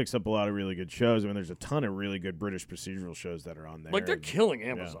 Netflix just picks up a lot of really good shows. I mean, there's a ton of really good British procedural shows that are on there. Like, they're killing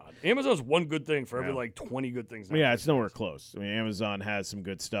Amazon. Yeah. Amazon's one good thing for every 20 good things. Yeah, it's nowhere close. I mean, Amazon has some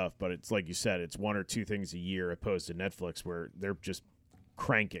good stuff, but it's like you said, it's 1 or 2 things a year opposed to Netflix, where they're just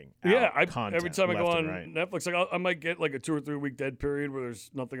cranking. Content every time I go on right. Netflix, like I might get like a 2 or 3 week dead period where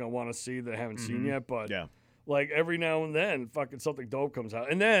there's nothing I want to see that I haven't seen yet. But like every now and then, fucking something dope comes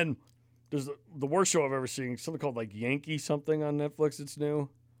out, and then. There's the worst show I've ever seen, something called like Yankee something on Netflix. It's new.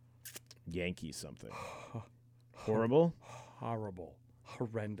 Yankee something. Horrible? Horrible.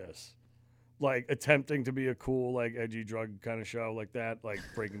 Horrendous. Like attempting to be a cool, like edgy drug kind of show like that, like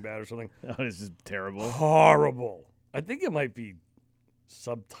Breaking Bad or something. Oh, this is terrible. Horrible. I think it might be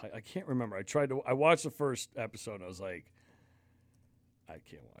subtitle. I can't remember. I watched the first episode and I was like, I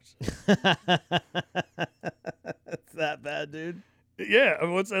can't watch this. It's that bad, dude. Yeah, I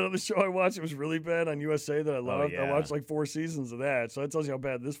mean, what's that other show I watched? It was really bad on USA that I loved. yeah. I watched like 4 seasons of that, so that tells you how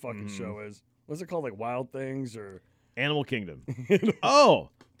bad this fucking show is. What's it called? Like Wild Things or Animal Kingdom? Oh,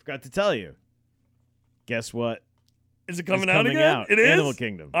 forgot to tell you. Guess what? Is it coming out again? It is Animal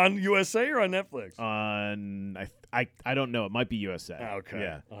Kingdom on USA or on Netflix? On I don't know. It might be USA. Oh, okay.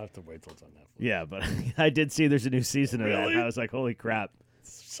 Yeah, I'll have to wait till it's on Netflix. Yeah, but I did see there's a new season of Really? that. I was like, holy crap.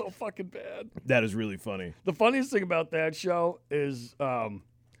 So fucking bad. That is really funny. The funniest thing about that show is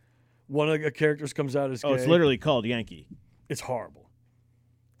one of the characters comes out as gay. Oh, it's literally called Yankee. It's horrible.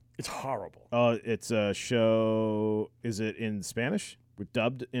 It's horrible. Oh, it's a show. Is it in Spanish?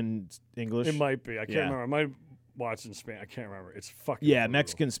 Dubbed in English? It might be. I can't remember. I might have watched in Spanish. I can't remember. It's fucking brutal.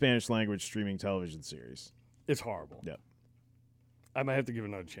 Mexican Spanish language streaming television series. It's horrible. Yep. I might have to give it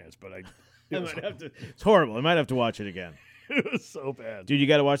another chance, but It's horrible. I might have to watch it again. It was so bad. Dude, you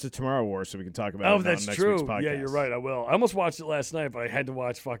got to watch the Tomorrow War so we can talk about it on that's next true. week's podcast. Yeah, you're right. I will. I almost watched it last night, but I had to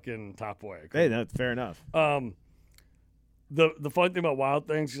watch fucking Top Boy. Hey, that's fair enough. The fun thing about Wild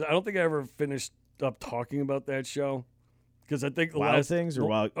Things is I don't think I ever finished up talking about that show because I think the Wild last Things or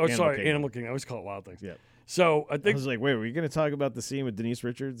Wild? Oh, sorry, Kingdom? Animal Kingdom. I always call it Wild Things. Yeah. So I I think was like, wait, were you going to talk about the scene with Denise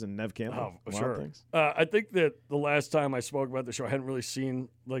Richards and Nev Campbell? Oh, Wild sure. Things? I think that the last time I spoke about the show, I hadn't really seen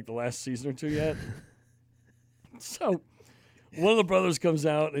like the last season or two yet. So one of the brothers comes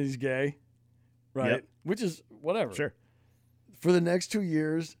out and he's gay, right? Yep. Which is whatever. Sure. For the next 2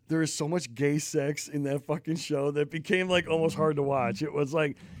 years, there is so much gay sex in that fucking show that it became like almost hard to watch. It was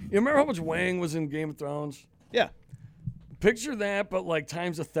like, you remember how much Wang was in Game of Thrones? Yeah. Picture that, but like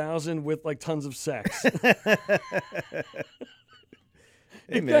times 1,000 with like tons of sex.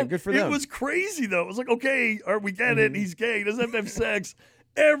 Hey, man, good for them. It was crazy, though. It was like, okay, we get Mm-hmm. it. He's gay. He doesn't have to have sex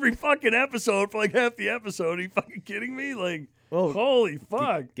every fucking episode for like half the episode. Are you fucking kidding me? Like, Well, holy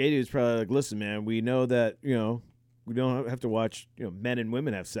fuck. Gay dude's probably like, listen, man, we know that, we don't have to watch, men and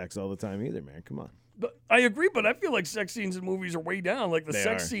women have sex all the time either, man. Come on. But I agree, but I feel like sex scenes in movies are way down. Like, the They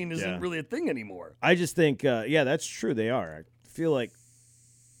sex are, scene isn't yeah. really a thing anymore. I just think, yeah, that's true. They are. I feel like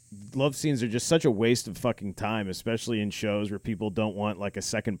love scenes are just such a waste of fucking time, especially in shows where people don't want like a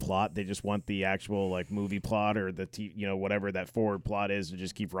second plot. They just want the actual like movie plot or the whatever that forward plot is to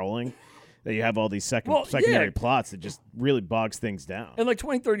just keep rolling. That you have all these secondary plots that just really bogs things down. And like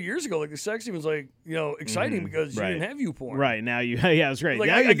 20, 30 years ago, like the sex scene was like, exciting because you Right. didn't have view porn. Right now, yeah, that's right. Like,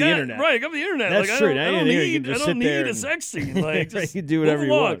 now you have the got, internet. Right, I got the internet. That's like, true. I Now don't you need, can just I don't sit there need a and- sex scene. Like, just you can do whatever move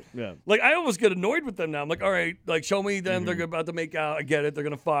you along. want. Yeah. Like, I almost get annoyed with them now. I'm like, all right, like, show me them. Mm-hmm. They're about to make out. I get it. They're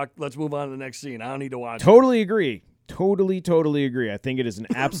going to fuck. Let's move on to the next scene. I don't need to watch it. Totally agree. Totally agree. I think it is an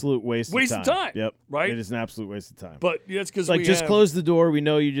absolute waste Waste of time, Yep. right? It is an absolute waste of time. But yeah, it's because It's like, just close the door. We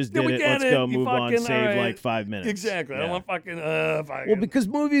know you just did we it. get Let's it. go. You Move on. fucking- Save all right. like 5 minutes. Exactly. I Yeah. don't want fucking. Well, because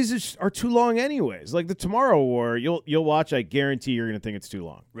movies are too long anyways. Like the Tomorrow War, you'll watch. I guarantee you're gonna think it's too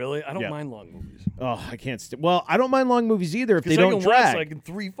long. Really, I don't Yeah. mind long movies. Oh, I can't. Well, I don't mind long movies either if they 'Cause I don't can drag.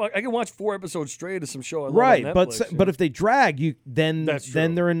 watch like I can watch 4 episodes straight of some show I love Right, on but Netflix, but if they drag, then That's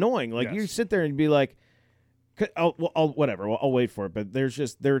true. they're annoying. Like you Yes. sit there and be like, whatever. I'll wait for it. But there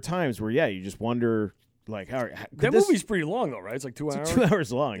are times where you just wonder like how that movie's pretty long though, right? It's like 2 hours. 2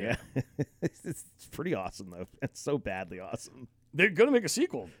 hours long. Yeah, it's pretty awesome though. It's so badly awesome. They're gonna make a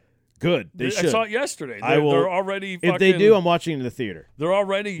sequel. Good. They I should. saw it yesterday. I will- They're already. If they do, I'm watching it in the theater. They're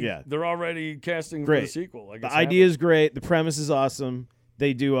already. Yeah. They're already casting for Great. the sequel. Like, The it's idea is great. The premise is awesome.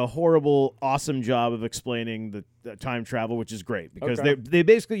 They do a horrible, awesome job of explaining the time travel, which is great because Okay. they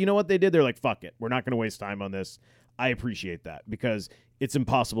basically, you know what they did? They're like, fuck it. We're not going to waste time on this. I appreciate that because it's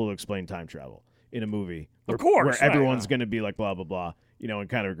impossible to explain time travel in a movie. Of course, Where right, everyone's yeah. going to be like, blah, blah, blah, and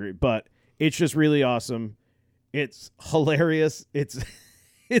kind of agree. But it's just really awesome. It's hilarious. It's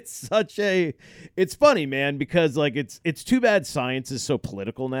it's funny, man, because like it's too bad science is so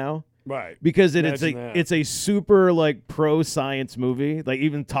political now. right. Because Imagine that. it's a super like pro science movie. Like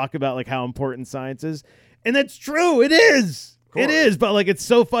even talk about like how important science is, and that's true. It is. course. It is. But like it's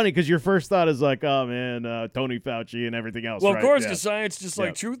so funny because your first thought is like, oh man, Tony Fauci and everything else. Well, right? of course, Yeah. because science, just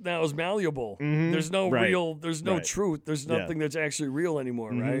like Yeah. truth now, is malleable. Mhm. There's no Right. real. There's no Right. truth. There's Yeah. nothing that's actually real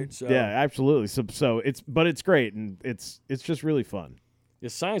anymore, Mhm. right? So Yeah, absolutely. So it's great and it's just really fun. yeah,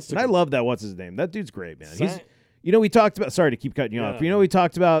 science. And took I a- love that. What's his name? That dude's great, man. He's. Sci- We talked about. Sorry to keep cutting you off. Yeah. We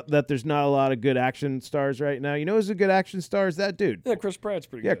talked about that. There's not a lot of good action stars right now. Who's a good action star? Is that dude? Yeah, Chris Pratt's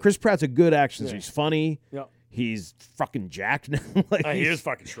pretty Yeah, good. Chris Pratt's a good action star. Yeah. He's funny. Yeah. He's fucking jacked now. Like, He he's- is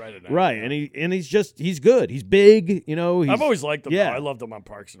fucking shredded now. right, Yeah. and he's good. He's big. He's, I've always liked him. yeah. Though. I loved him on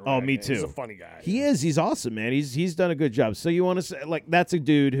Parks and Rec. Oh, me He's too. a funny guy. he is. He's awesome, man. He's done a good job. So you want to say like that's a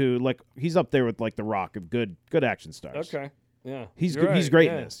dude who like he's up there with like The Rock of good action stars. Okay. Yeah. He's You're good. He's right. great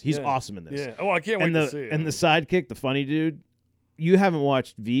Yeah. in this. He's Yeah. awesome in this. Yeah. Oh, I can't wait And to the see it. and the sidekick, the funny dude. You haven't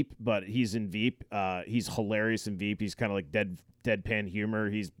watched Veep, but he's in Veep. He's hilarious in Veep. He's kind of like deadpan humor.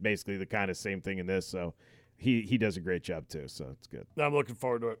 He's basically the kind of same thing in this. So he does a great job too. So it's good. I'm looking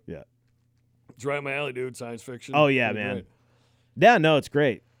forward to it. Yeah. It's right up my alley, dude. Science fiction. Oh yeah, Pretty man. great. Yeah, no, it's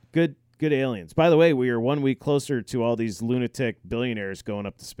great. Good aliens. By the way, we are 1 week closer to all these lunatic billionaires going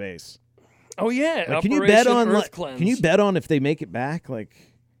up to space. Oh yeah. Like, can you bet Operation on? Earth Like, Cleanse. can you bet on if they make it back? Like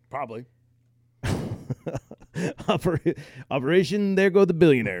Probably. Operation. There go the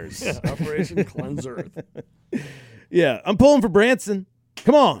billionaires. Yeah. Operation Cleanse Earth. Yeah, I'm pulling for Branson.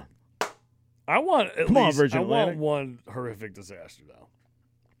 Come on. I want at Come on, least. Virgin I want Atlantic. one horrific disaster though.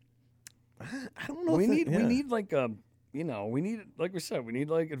 I don't know. We if need. yeah. We need like we need like we said. We need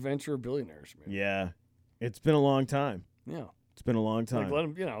like adventure billionaires, man. Yeah, it's been a long time. Yeah. It's been a long time. Like,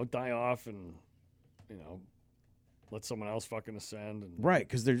 let him, die off and, let someone else fucking ascend. And, right,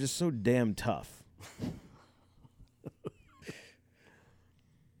 because they're just so damn tough.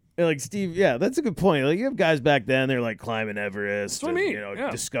 Like Steve, yeah, that's a good point. Like you have guys back then, they're like climbing Everest, That's what I mean.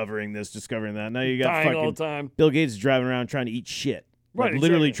 discovering this, discovering that. Now you got dying all fucking the time. Bill Gates driving around trying to eat shit. Right, like,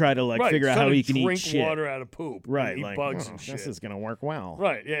 literally exactly. try to Right, figure out how he can eat drink shit. water out of poop. Right, and eat like bugs and shit. This is gonna work well.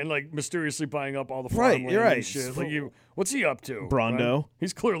 Right, yeah, and like mysteriously buying up all the Right, farmland you're right. and shit. Like, what's he up to? Brondo. Right?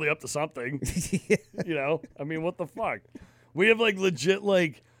 He's clearly up to something. I mean, what the fuck? We have like legit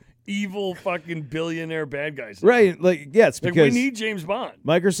like evil fucking billionaire bad guys. Now. Right, like yes, Like, because we need James Bond.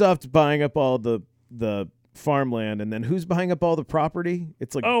 Microsoft's buying up all the farmland, and then who's buying up all the property?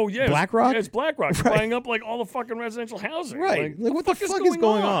 It's like BlackRock. Yeah, it's BlackRock. Right. Buying up like all the fucking residential housing. Right. Like what the fuck is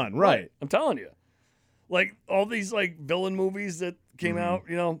going on? Right. I'm telling you. Like all these like villain movies that came out,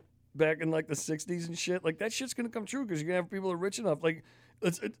 back in like the 60s and shit. Like that shit's gonna come true because you're gonna have people who are rich enough. Like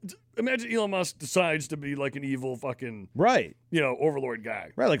imagine Elon Musk decides to be like an evil fucking overlord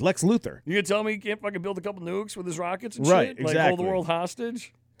guy. Right, like Lex Luthor. You gonna tell me he can't fucking build a couple nukes with his rockets and right, shit? Exactly. Like hold the world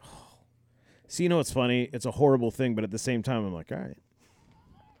hostage? See, what's funny? It's a horrible thing, but at the same time, I'm like, all right.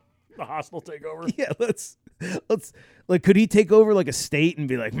 A hostile takeover? Yeah, let's like, could he take over like a state and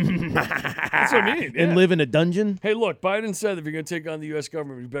be like, that's what I mean, and live in a dungeon? Hey, look, Biden said if you're going to take on the U.S.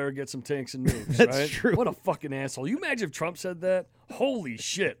 government, you better get some tanks and nukes, That's right? true. What a fucking asshole. You imagine if Trump said that? Holy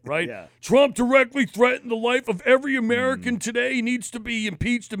shit, right? Yeah. Trump directly threatened the life of every American today. He needs to be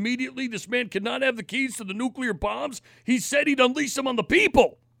impeached immediately. This man cannot have the keys to the nuclear bombs. He said he'd unleash them on the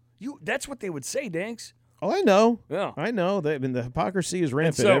people. That's what they would say, Danks. Oh, I know. Yeah. I know. The hypocrisy is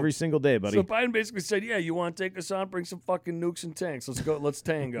rampant so- every single day, buddy. So Biden basically said, yeah, you want to take us on? Bring some fucking nukes and tanks. Let's go. Let's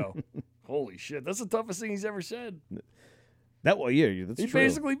tango. Holy shit. That's the toughest thing he's ever said. That's He true.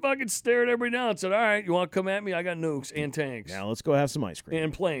 basically fucking stared every now and said, all right, you want to come at me? I got nukes and tanks. Now let's go have some ice cream.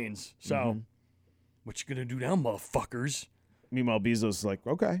 And planes. So, what you going to do now, motherfuckers? Meanwhile, Bezos is like,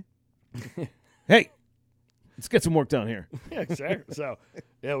 okay. Hey, let's get some work done here. Yeah, exactly. So,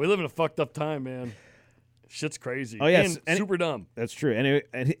 yeah, we live in a fucked up time, man. Shit's crazy. Oh, yes. And super dumb. That's true. Anyway,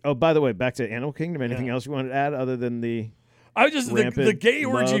 by the way, back to Animal Kingdom. Anything else you wanted to add other than the... The gay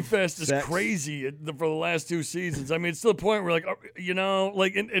orgy love, fest is sex. crazy for the last 2 seasons. I mean, it's to the point where, like,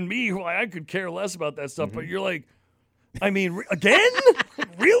 and me, who I could care less about that stuff, but you're like, I mean, again?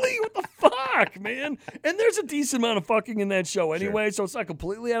 Really? What the fuck, man? And there's a decent amount of fucking in that show anyway, so it's not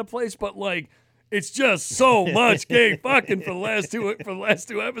completely out of place, but, like, it's just so much gay fucking for the last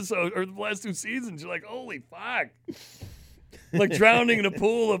two episodes or the last 2 seasons. You're like, holy fuck. Like drowning in a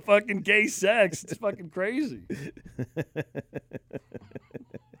pool of fucking gay sex. It's fucking crazy.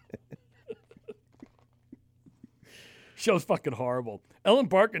 Show's fucking horrible. Ellen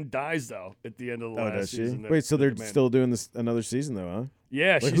Barkin dies though at the end of the last season. Wait, so they're still doing this another season though, huh?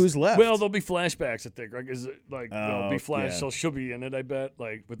 Yeah, like, who's left? Well, there'll be flashbacks, I think. Right? Is it like there'll be yeah. so she'll be in it, I bet,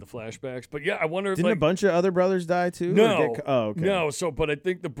 like with the flashbacks. But yeah, I wonder if Didn't a bunch of other brothers die too? No, okay. No. So, but I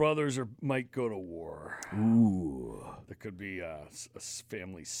think the brothers might go to war. Ooh, there could be a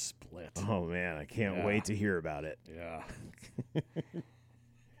family split. Oh man, I can't wait to hear about it. Yeah,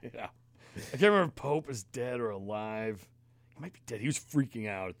 yeah. I can't remember if Pope is dead or alive. He might be dead. He was freaking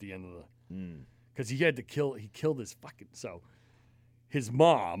out at the end of the because he had to kill. He killed his fucking so. His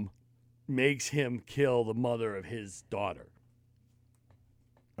mom makes him kill the mother of his daughter.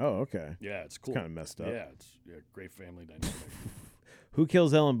 Oh, okay. Yeah, it's cool. It's kind of messed up. Yeah, it's great family dynamic. Who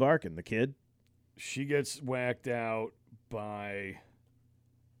kills Ellen Barkin? The kid? She gets whacked out by.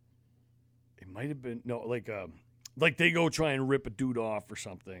 It might have been like they go try and rip a dude off or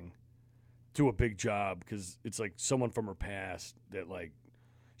something to a big job because it's like someone from her past that like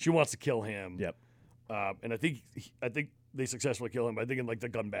she wants to kill him. Yep. And I think they successfully kill him. But I think in like the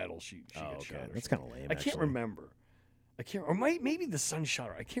gun battle, she gets shot. That's kind of lame. I can't remember. Or maybe the son shot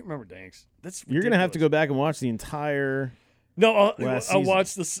her. I can't remember. Danks. That's You're gonna have to go back and watch the entire. No, I'll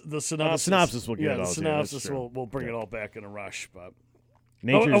watch the synopsis. The synopsis will get it all. The synopsis will bring it all back in a rush. But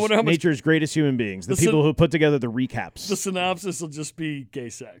Nature's greatest human beings, the people who put together the recaps. The synopsis will just be gay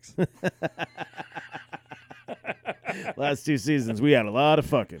sex. Last 2 seasons, we had a lot of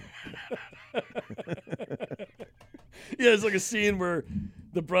fucking. Yeah, it's like a scene where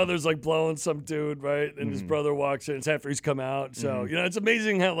the brother's like blowing some dude, right? And his brother walks in. It's after he's come out. So, it's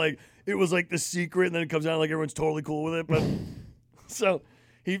amazing how like it was like the secret and then it comes out like everyone's totally cool with it. But so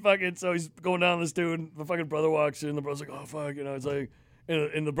he's going down this dude and the fucking brother walks in. The brother's like, oh, fuck. It's like,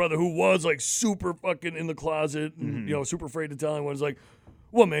 and the brother who was like super fucking in the closet and, super afraid to tell anyone is like,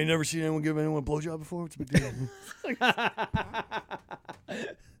 what, man, you never seen anyone give anyone a blowjob before? It's a big deal.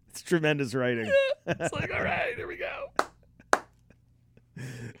 It's tremendous writing. It's like, all right, here we go.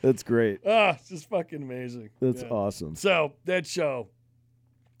 That's great. It's just fucking amazing. That's Yeah. awesome. So that show,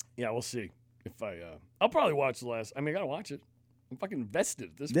 yeah, we'll see if I'll probably watch the last. I mean, I gotta watch it. I'm fucking invested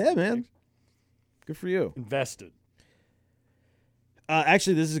at this point. Yeah, man. Good for you. Invested.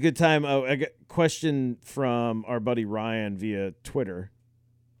 Actually, this is a good time. I got a question from our buddy Ryan via Twitter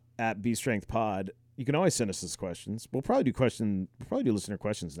at BStrengthPod. You can always send us those questions. We'll probably do listener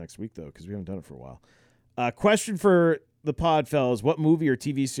questions next week though, because we haven't done it for a while. Question for the pod fellas: what movie or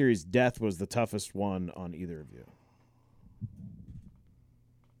TV series death was the toughest one on either of you?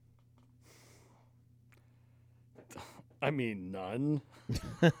 I mean, none.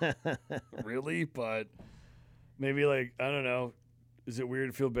 Really, but maybe like I don't know. Is it weird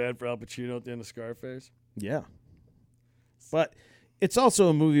to feel bad for Al Pacino at the end of Scarface? Yeah, but it's also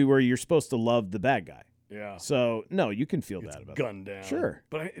a movie where you're supposed to love the bad guy. Yeah. So no, you can feel It's bad about gunned down. Sure.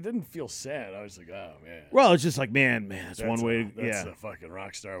 But it didn't feel sad. I was like, oh man. Well, it's just like, man, that's one way. That's a fucking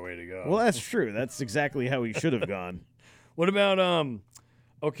rock star way to go. Well, that's true. That's exactly how he should have gone. What about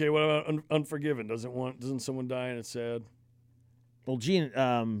Okay, what about Unforgiven? Doesn't someone die and it's sad? Well, Gene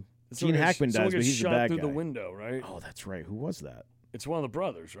Someone Hackman dies, but gets he's the shot bad through guy. the window, right? Oh, that's right. Who was that? It's one of the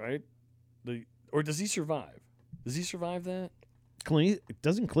brothers, right? Or does he survive? Does he survive that?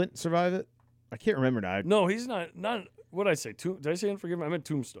 Doesn't Clint survive it? I can't remember now. No, he's not. Not what did I say? Did I say Unforgiven? I meant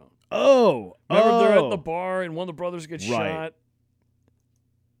Tombstone. Oh, Remember they're at the bar and one of the brothers gets shot,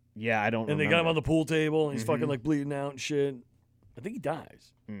 Yeah, I don't. and they got him on the pool table and he's fucking Mhm. like bleeding out and shit. I think he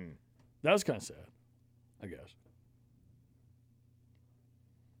dies. Mm. That was kind of sad, I guess.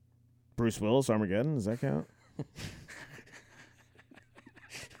 Bruce Willis, Armageddon. Does that count?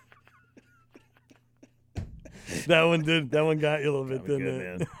 That one did. That one got you a little bit, That was didn't good,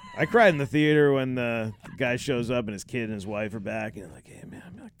 it? man. I cried in the theater when the guy shows up and his kid and his wife are back, and I'm like, "Hey, man!"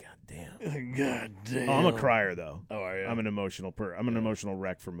 I'm like, "God damn." God damn. Oh, I'm a crier though. Oh, are you? I'm an emotional I'm an emotional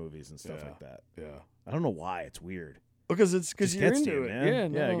wreck for movies and stuff like that. Yeah. I don't know why. It's weird. Because Just you're gets to into you, it, man.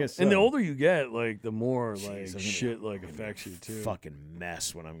 yeah. Yeah, I no. guess And the so. older you get, like the more Jeez, I'm like gonna- shit like I'm gonna affects you be a too. Fucking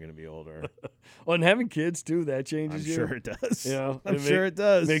mess when I'm gonna be older. Oh, and having kids too, that I'm changes you. sure it does. You know, I'm sure it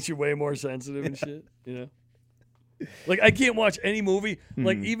does. Makes you way more sensitive and shit. You know. Like I can't watch any movie.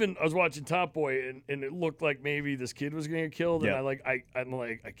 Like even I was watching Top Boy and it looked like maybe this kid was gonna get killed, and I'm like I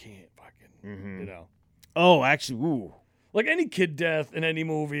can't fucking you know. Oh, actually, ooh. Like any kid death in any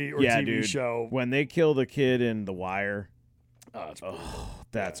movie or TV dude. show. When they kill the kid in The Wire, Oh, it's brutal.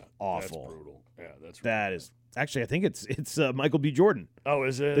 that's Yeah, awful. That's brutal. Yeah, that's That is actually, I think it's Michael B. Jordan. Oh,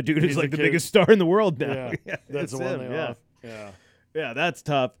 is it? The dude He's is like the kid? biggest star in the world now. Yeah, that's it's the one him, they yeah. off. Yeah. Yeah, that's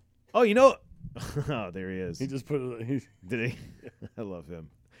tough. Oh, you know, oh, there he is. He just put it. Did he? I love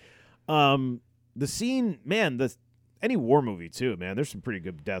him. The scene, man. Any war movie too, man. There's some pretty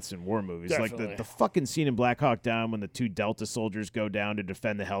good deaths in war movies. Definitely. Like the fucking scene in Black Hawk Down when the two Delta soldiers go down to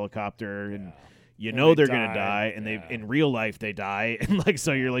defend the helicopter, and you And know they they're die. gonna die, and Yeah. they in real life they die, and like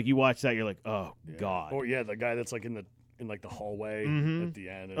so you're like you watch that, you're like, oh god. Oh yeah, the guy that's like in like the hallway Mhm. at the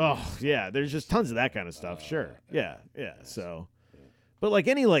end. And Oh yeah, there's just tons of that kind of stuff. Sure, yeah. So, but like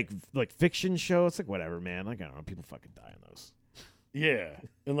any like fiction show, it's like whatever, man. Like I don't know, people fucking die in those. yeah,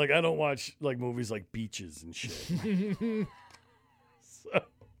 and like I don't watch like movies like Beaches and shit.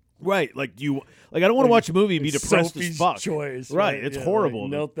 Right, like I don't want to watch a movie and be depressed Sophie's as fuck. Choice, Right, it's Yeah, horrible.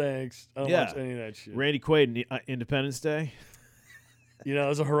 Like, no thanks. I don't Yeah. watch any of that shit. Randy Quaid, Independence Day. You know, it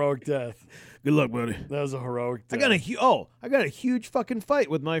was a heroic death. Good luck, buddy. That was a heroic death. I got a huge fucking fight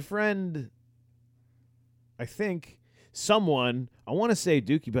with my friend. I think someone, I want to say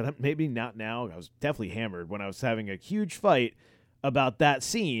Dookie, but maybe not now. I was definitely hammered when I was having a huge fight about that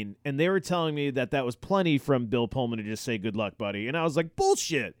scene, and they were telling me that was plenty from Bill Pullman to just say good luck, buddy. And I was like,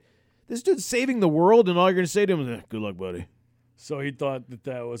 bullshit. This dude's saving the world, and all you're going to say to him is, good luck, buddy. So he thought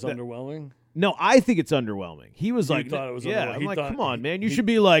that was underwhelming? No, I think it's underwhelming. He was You like, thought it was yeah. underwhelming. I'm He like, thought- come on, man. You he- should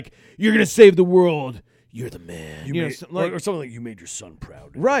be like, you're going to save the world. You're the man. You know, made, something like, or something like you made your son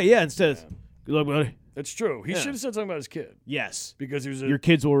proud. right, yeah. Instead of, good luck, buddy. That's true. He Yeah. should have said something about his kid Yes. because he was Your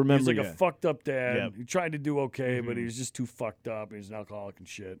kids will he remember was like you. a fucked up dad. Yep. He tried to do okay, but he was just too fucked up. And he's an alcoholic and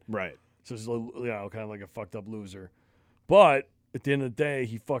shit. Right. So he's kind of like a fucked up loser. But at the end of the day,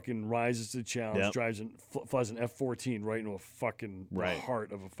 he fucking rises to the challenge, Yep. drives and flies an F-14 right into a fucking Right.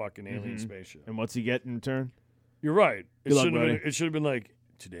 heart of a fucking alien spaceship. And what's he get in return? You're right. Good luck, It should have been like,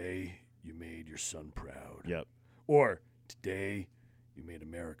 today you made your son proud. Yep. Or today you made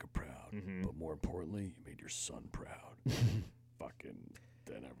America proud. Mhm. But more importantly, you made your son proud. Fucking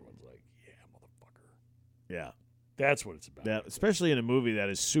then everyone's like, yeah, motherfucker. Yeah. That's what it's about. That, especially in a movie that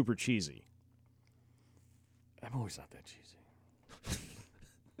is super cheesy. I'm always not that cheesy.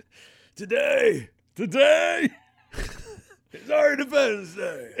 Today. It's our Independence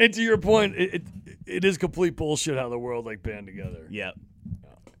Day. And to your point, it is complete bullshit how the world like band together. Yep.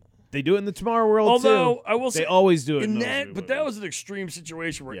 They do it in the Tomorrow World Although too. I will say they always do it in those that, movies. but that was an extreme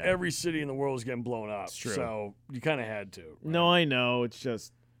situation where Yeah. every city in the world was getting blown up. It's true. So you kind of had to. Right? No, I know. It's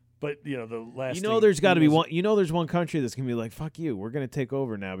just But the last. you know, thing there's got to be was- one. You know, there's one country that's gonna be like, "Fuck you, we're gonna take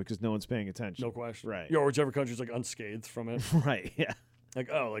over now because no one's paying attention." No question. Right. Yeah, or whichever country's like unscathed from it. Right. Yeah.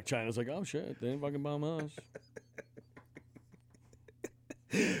 Like China's like, oh shit, they didn't fucking bomb us.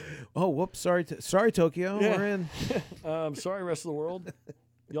 Oh, whoops. Sorry, Tokyo. Yeah. We're in. I'm sorry, rest of the world.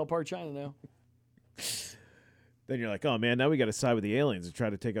 Y'all part of China now. Then you're like, oh man, now we got to side with the aliens and try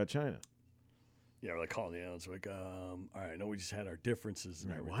to take out China. Yeah, we're like calling the aliens. We're like, all right, I know we just had our differences.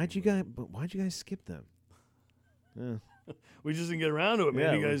 And Right. everything, Why'd you guys skip them? Yeah. we just didn't get around to it. Maybe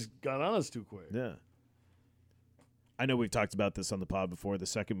Yeah, you guys got on us too quick. Yeah. I know we've talked about this on the pod before. The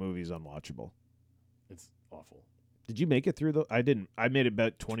second movie is unwatchable. It's awful. Did you make it through the? I didn't. I made it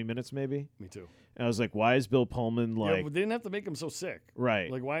about 20 minutes maybe. Me too. And I was like, why is Bill Pullman Yeah, like? but they didn't have to make him so sick. Right.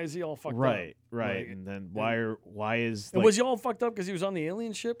 Like, why is he all fucked up? Right. Like, And then why is? and Like, was he all fucked up because he was on the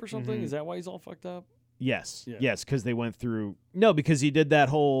alien ship or something? Mhm. Is that why he's all fucked up? yes. Yeah. Yes, because they went through. No, because he did that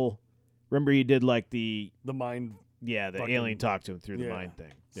whole. Remember, he did like the The mind. the Fucking- alien talked to him through the Yeah. mind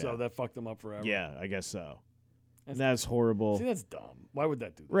thing. Yeah. So that fucked him up forever. Yeah, I guess so. That's- That's horrible. See, that's dumb. Why would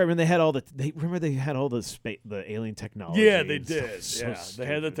that do that? Right when they had all the the alien technology. Yeah, they and did. stuff. So They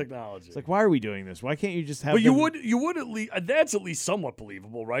had the stupid. technology. It's like, why are we doing this? Why can't you just have? but you them- would at least that's at least somewhat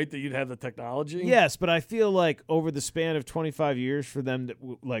believable, right? That you'd have the technology. Yes, but I feel like over the span of 25 years, for them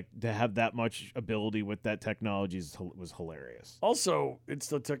to have that much ability with that technology was hilarious. Also, it's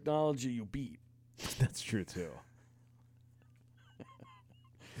the technology you beat That's true too.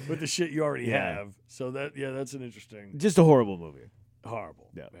 with the shit you already Yeah. have. So that's an interesting, Just a horrible movie. horrible.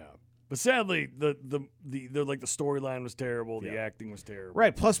 Yeah. But sadly, the storyline was terrible. The Yeah. acting was terrible.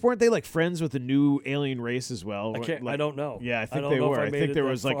 Right. Plus, weren't they like friends with a new alien race as well? I don't know. Yeah, I think don't they know were. if I I made think it there that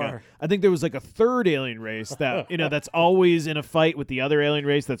was like far. I think there was like a third alien race that that's always in a fight with the other alien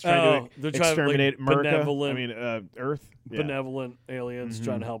race that's trying they're to trying to, like, exterminate America. I benevolent- mean, Earth. Yeah. Benevolent aliens Mhm.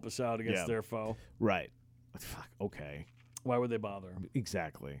 trying to help us out against Yeah. their foe. Right. Fuck. Okay. Why would they bother?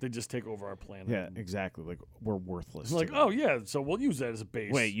 Exactly. They just take over our planet. Yeah. Exactly. Like we're worthless. It's to like, them. oh yeah, so we'll use that as a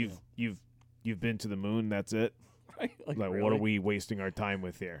base. Wait, you've been to the moon? That's it? Right? Like, really? what are we wasting our time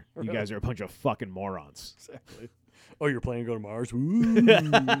with here? You Really? guys are a bunch of fucking morons. Exactly. Oh, you're planning to go to Mars? Woo.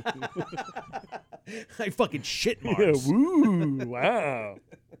 I fucking shit Yeah, Mars. woo. Wow.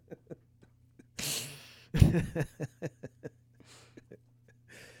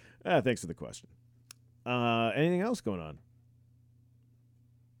 Thanks for the question. Anything else going on?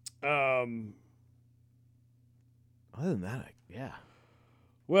 Other than that, yeah.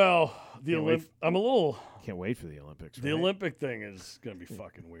 Well, Can't wait I'm a little. Can't wait for the Olympics. The right? Olympic thing is gonna be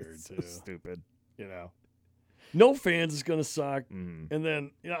fucking weird So too. stupid. You know, no fans is gonna suck. Mm. And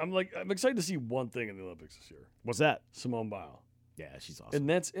then I'm excited to see one thing in the Olympics this year: What's that? Simone Biles, Yeah, she's awesome. and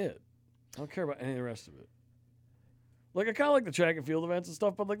that's it. I don't care about any of the rest of it. Like I kind of like the track and field events and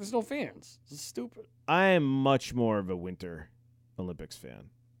stuff, but like there's no fans. It's stupid. I am much more of a Winter Olympics fan.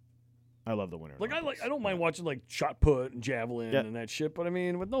 I love the Winter Olympics. I don't mind watching like shot put and javelin Yeah. and that shit, but I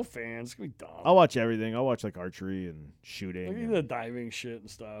mean with no fans, it's gonna be dumb. I'll watch everything. I'll watch like archery and shooting. Like and even the diving shit and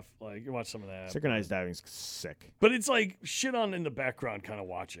stuff. Like you watch some of that. synchronized diving's sick. But it's like shit on in the background kind of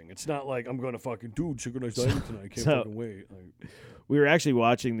watching. It's not like I'm going to fucking dude synchronized diving tonight. I can't so- fucking wait. Like, We were actually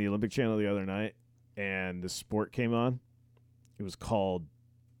watching the Olympic Channel the other night, and the sport came on. It was called,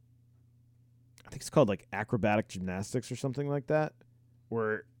 I think it's called like acrobatic gymnastics or something like that.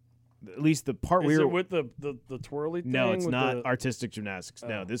 Where at least the part we is were it with the twirly thing? no, it's with not the- artistic gymnastics.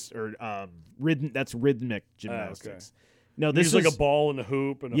 No, Oh. this or that's rhythmic gymnastics. No, There's this like is a ball and a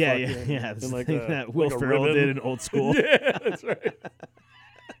hoop and a yeah, fucking, yeah. This and like thing a, that Will like a Ferrell ribbon. did in Old School. Yeah, that's right.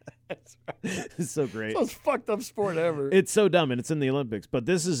 That's right. It's so great. It's the most fucked up sport ever. It's so dumb, and it's in the Olympics. But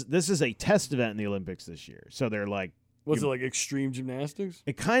this is a test event in the Olympics this year. So they're like, Was it like extreme gymnastics?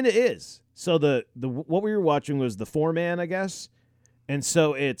 it kind of is. So the what we were watching was the 4-man, I guess, and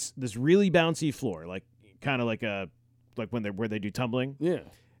so it's this really bouncy floor, like kind of like where they do tumbling, Yeah.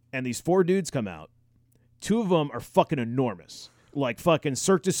 and these 4 dudes come out. 2 of them are fucking enormous, like fucking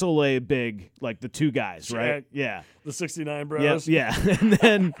Cirque du Soleil big, like the 2 guys, right? Shaq. Yeah. The 69 Yeah, bros. yeah. And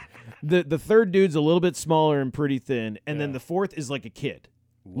then the third dude's a little bit smaller and pretty thin, and then Yeah. the 4th is like a kid,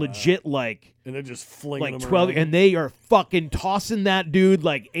 Wow. legit like And they're just flinging them 12, around. and they are fucking tossing that dude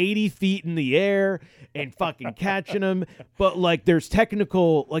like 80 feet in the air and fucking catching him. But like there's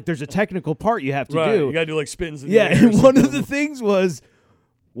a technical part you have to right. do. You got to do like spins in Yeah, the air or and one of something. the things was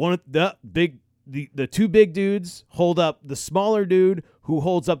one of the big the two big dudes hold up the smaller dude who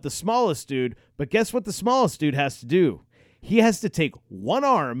holds up the smallest dude. But guess what the smallest dude has to do? He has to take one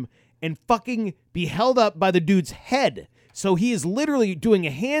arm and fucking be held up by the dude's head. So he is literally doing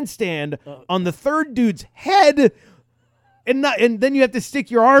a handstand on the third dude's head. And then you have to stick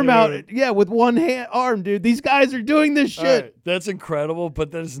your arm out, with one arm, dude. These guys are doing this shit. Right, that's incredible,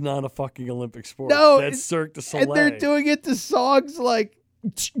 but that is not a fucking Olympic sport. No, that's Cirque du Soleil. And they're doing it to songs like.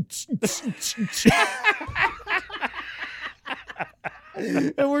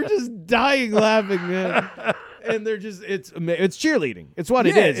 And we're just dying laughing, man. And they're just it's cheerleading. It's what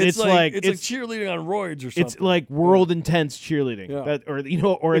it is. It's like cheerleading on roids or something. It's like world intense cheerleading. Yeah.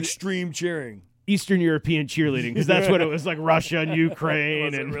 Or extreme cheering. Eastern European cheerleading, because that's what it was, like Russia and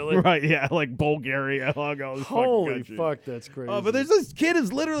Ukraine and really? Right, yeah, like Bulgaria. Holy fuck, that's crazy. Oh, but there's this kid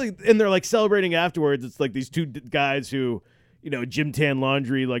is literally, and they're like celebrating afterwards. It's like these two guys who, gym tan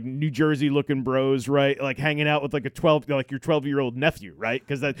laundry, like New Jersey looking bros, right? Like hanging out with like your 12-year-old nephew, right?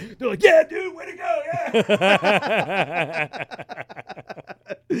 Because they're like, yeah, dude, way to go, yeah.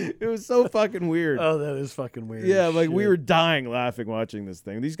 It was so fucking weird. Oh, that is fucking weird. Yeah, like we were dying laughing watching this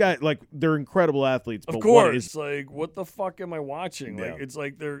thing. These guys, like, they're incredible athletes. Of course, what the fuck am I watching? Yeah.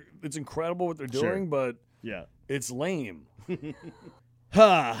 Like, it's incredible what they're doing, but it's lame.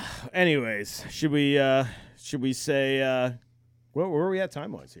 Anyways, should we say where are we at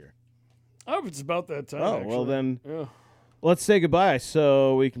time-wise here? Oh, it's about that time. Oh, actually. well then, yeah. Let's say goodbye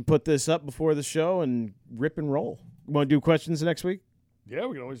so we can put this up before the show and rip and roll. You want to do questions next week? Yeah,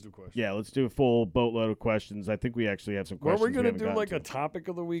 we can always do questions. Yeah, let's do a full boatload of questions. I think we actually have some questions. Were we going to do like a topic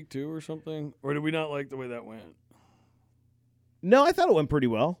of the week too or something? Or did we not like the way that went? No, I thought it went pretty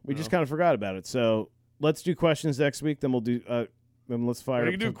well. We just kind of forgot about it. So let's do questions next week. Then we'll do. Then let's fire.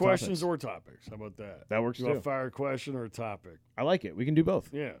 We can do questions topics. or topics. How about that? That works you too. Want to fire a question or a topic? I like it. We can do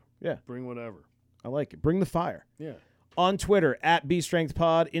both. Yeah. Yeah. Bring whatever. I like it. Bring the fire. Yeah. On Twitter,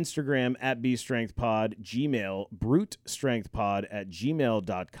 @BStrengthPod, Instagram, @BStrengthPod, Gmail,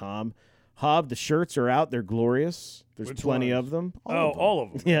 BruteStrengthPod@gmail.com. Hob, the shirts are out. They're glorious. There's Which plenty ones? of them. All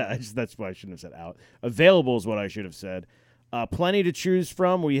of them. Yeah, that's why I shouldn't have said out. Available is what I should have said. Plenty to choose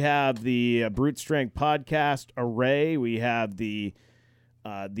from. We have the Brute Strength Podcast array. We have the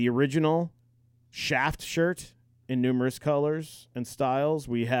original Shaft shirt in numerous colors and styles.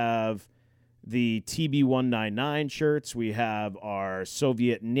 We have the TB199 shirts. We have our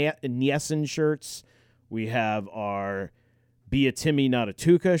Soviet Nielsen shirts. We have our Be a Timmy, Not a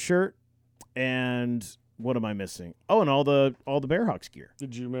Tuca shirt. And what am I missing? Oh, and all the Bearhawks gear.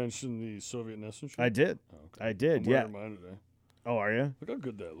 Did you mention the Soviet Nielsen shirt? I did. Oh, okay. I did, I'm yeah. wearing mine today. Oh, are you? Look how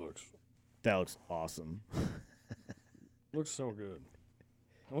good that looks. That looks awesome. Looks so good.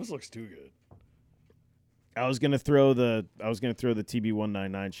 Almost looks too good. I was gonna throw the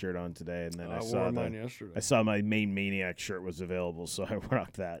TB199 shirt on today, and then I wore mine yesterday. I saw my Maine Maniac shirt was available, so I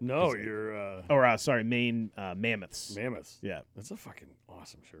rocked that. No, you're. Sorry, Maine Mammoths. Mammoths. Yeah, that's a fucking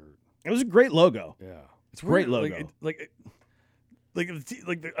awesome shirt. It was a great logo. Yeah, it's great weird. logo. I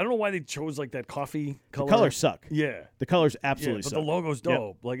don't know why they chose like that coffee color. The colors suck. Yeah, the colors absolutely but suck. the logo's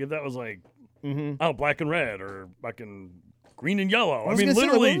dope. Yep. Like if that was like, mm-hmm. Black and red or fucking green and yellow. I mean,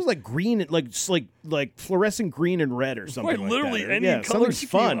 literally, it was like green, like fluorescent green and red or something. Right, literally like that. any color scheme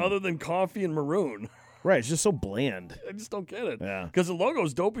fun other than coffee and maroon. Right, it's just so bland. I just don't get it. Yeah, because the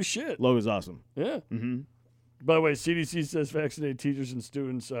logo's dope as shit. Logo's awesome. Yeah. Mm-hmm. By the way, CDC says vaccinated teachers and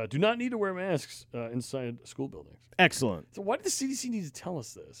students do not need to wear masks inside school buildings. Excellent. So why did the CDC need to tell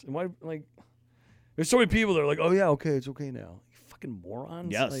us this? And why, there's so many people that are like, oh, yeah, okay, it's okay now. You fucking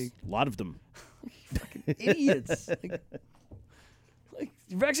morons. Yes, a lot of them. Fucking idiots.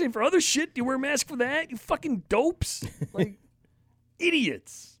 You're vaccinated for other shit. Do you wear a mask for that? You fucking dopes.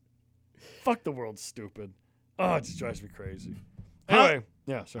 Idiots. Fuck the world's stupid. Oh, it just drives me crazy. Anyway.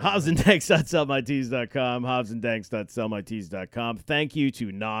 Yeah, sorry. HobbsandDanks.sellmytees.com. HobbsandDanks.sellmytees.com. Thank you to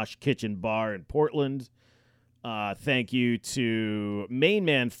Nosh Kitchen Bar in Portland. Thank you to Main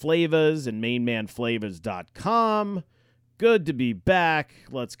Man Flavas and MainManFlavas.com. Good to be back.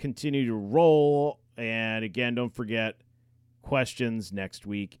 Let's continue to roll. And again, don't forget questions next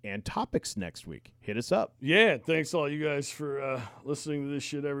week and topics next week. Hit us up. Yeah, thanks all you guys for listening to this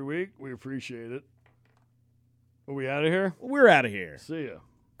shit every week. We appreciate it. Are we out of here? We're out of here. See ya.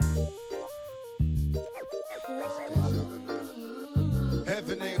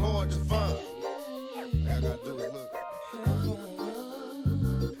 Heaven ain't hard to find. All I gotta do is look.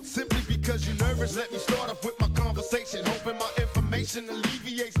 Simply because you're nervous, let me start off with my conversation. Hoping my information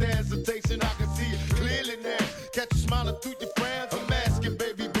alleviates the hesitation. I can see it clearly now. Catch you smiling through your frowns. I'm asking,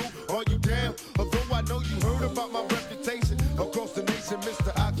 baby boo, are you down? Although I know you heard about my reputation across the nation,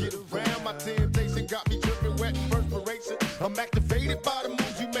 Mr. I get around my 10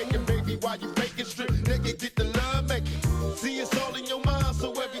 strip. Nigga, get the love making. See, it's all in your mind.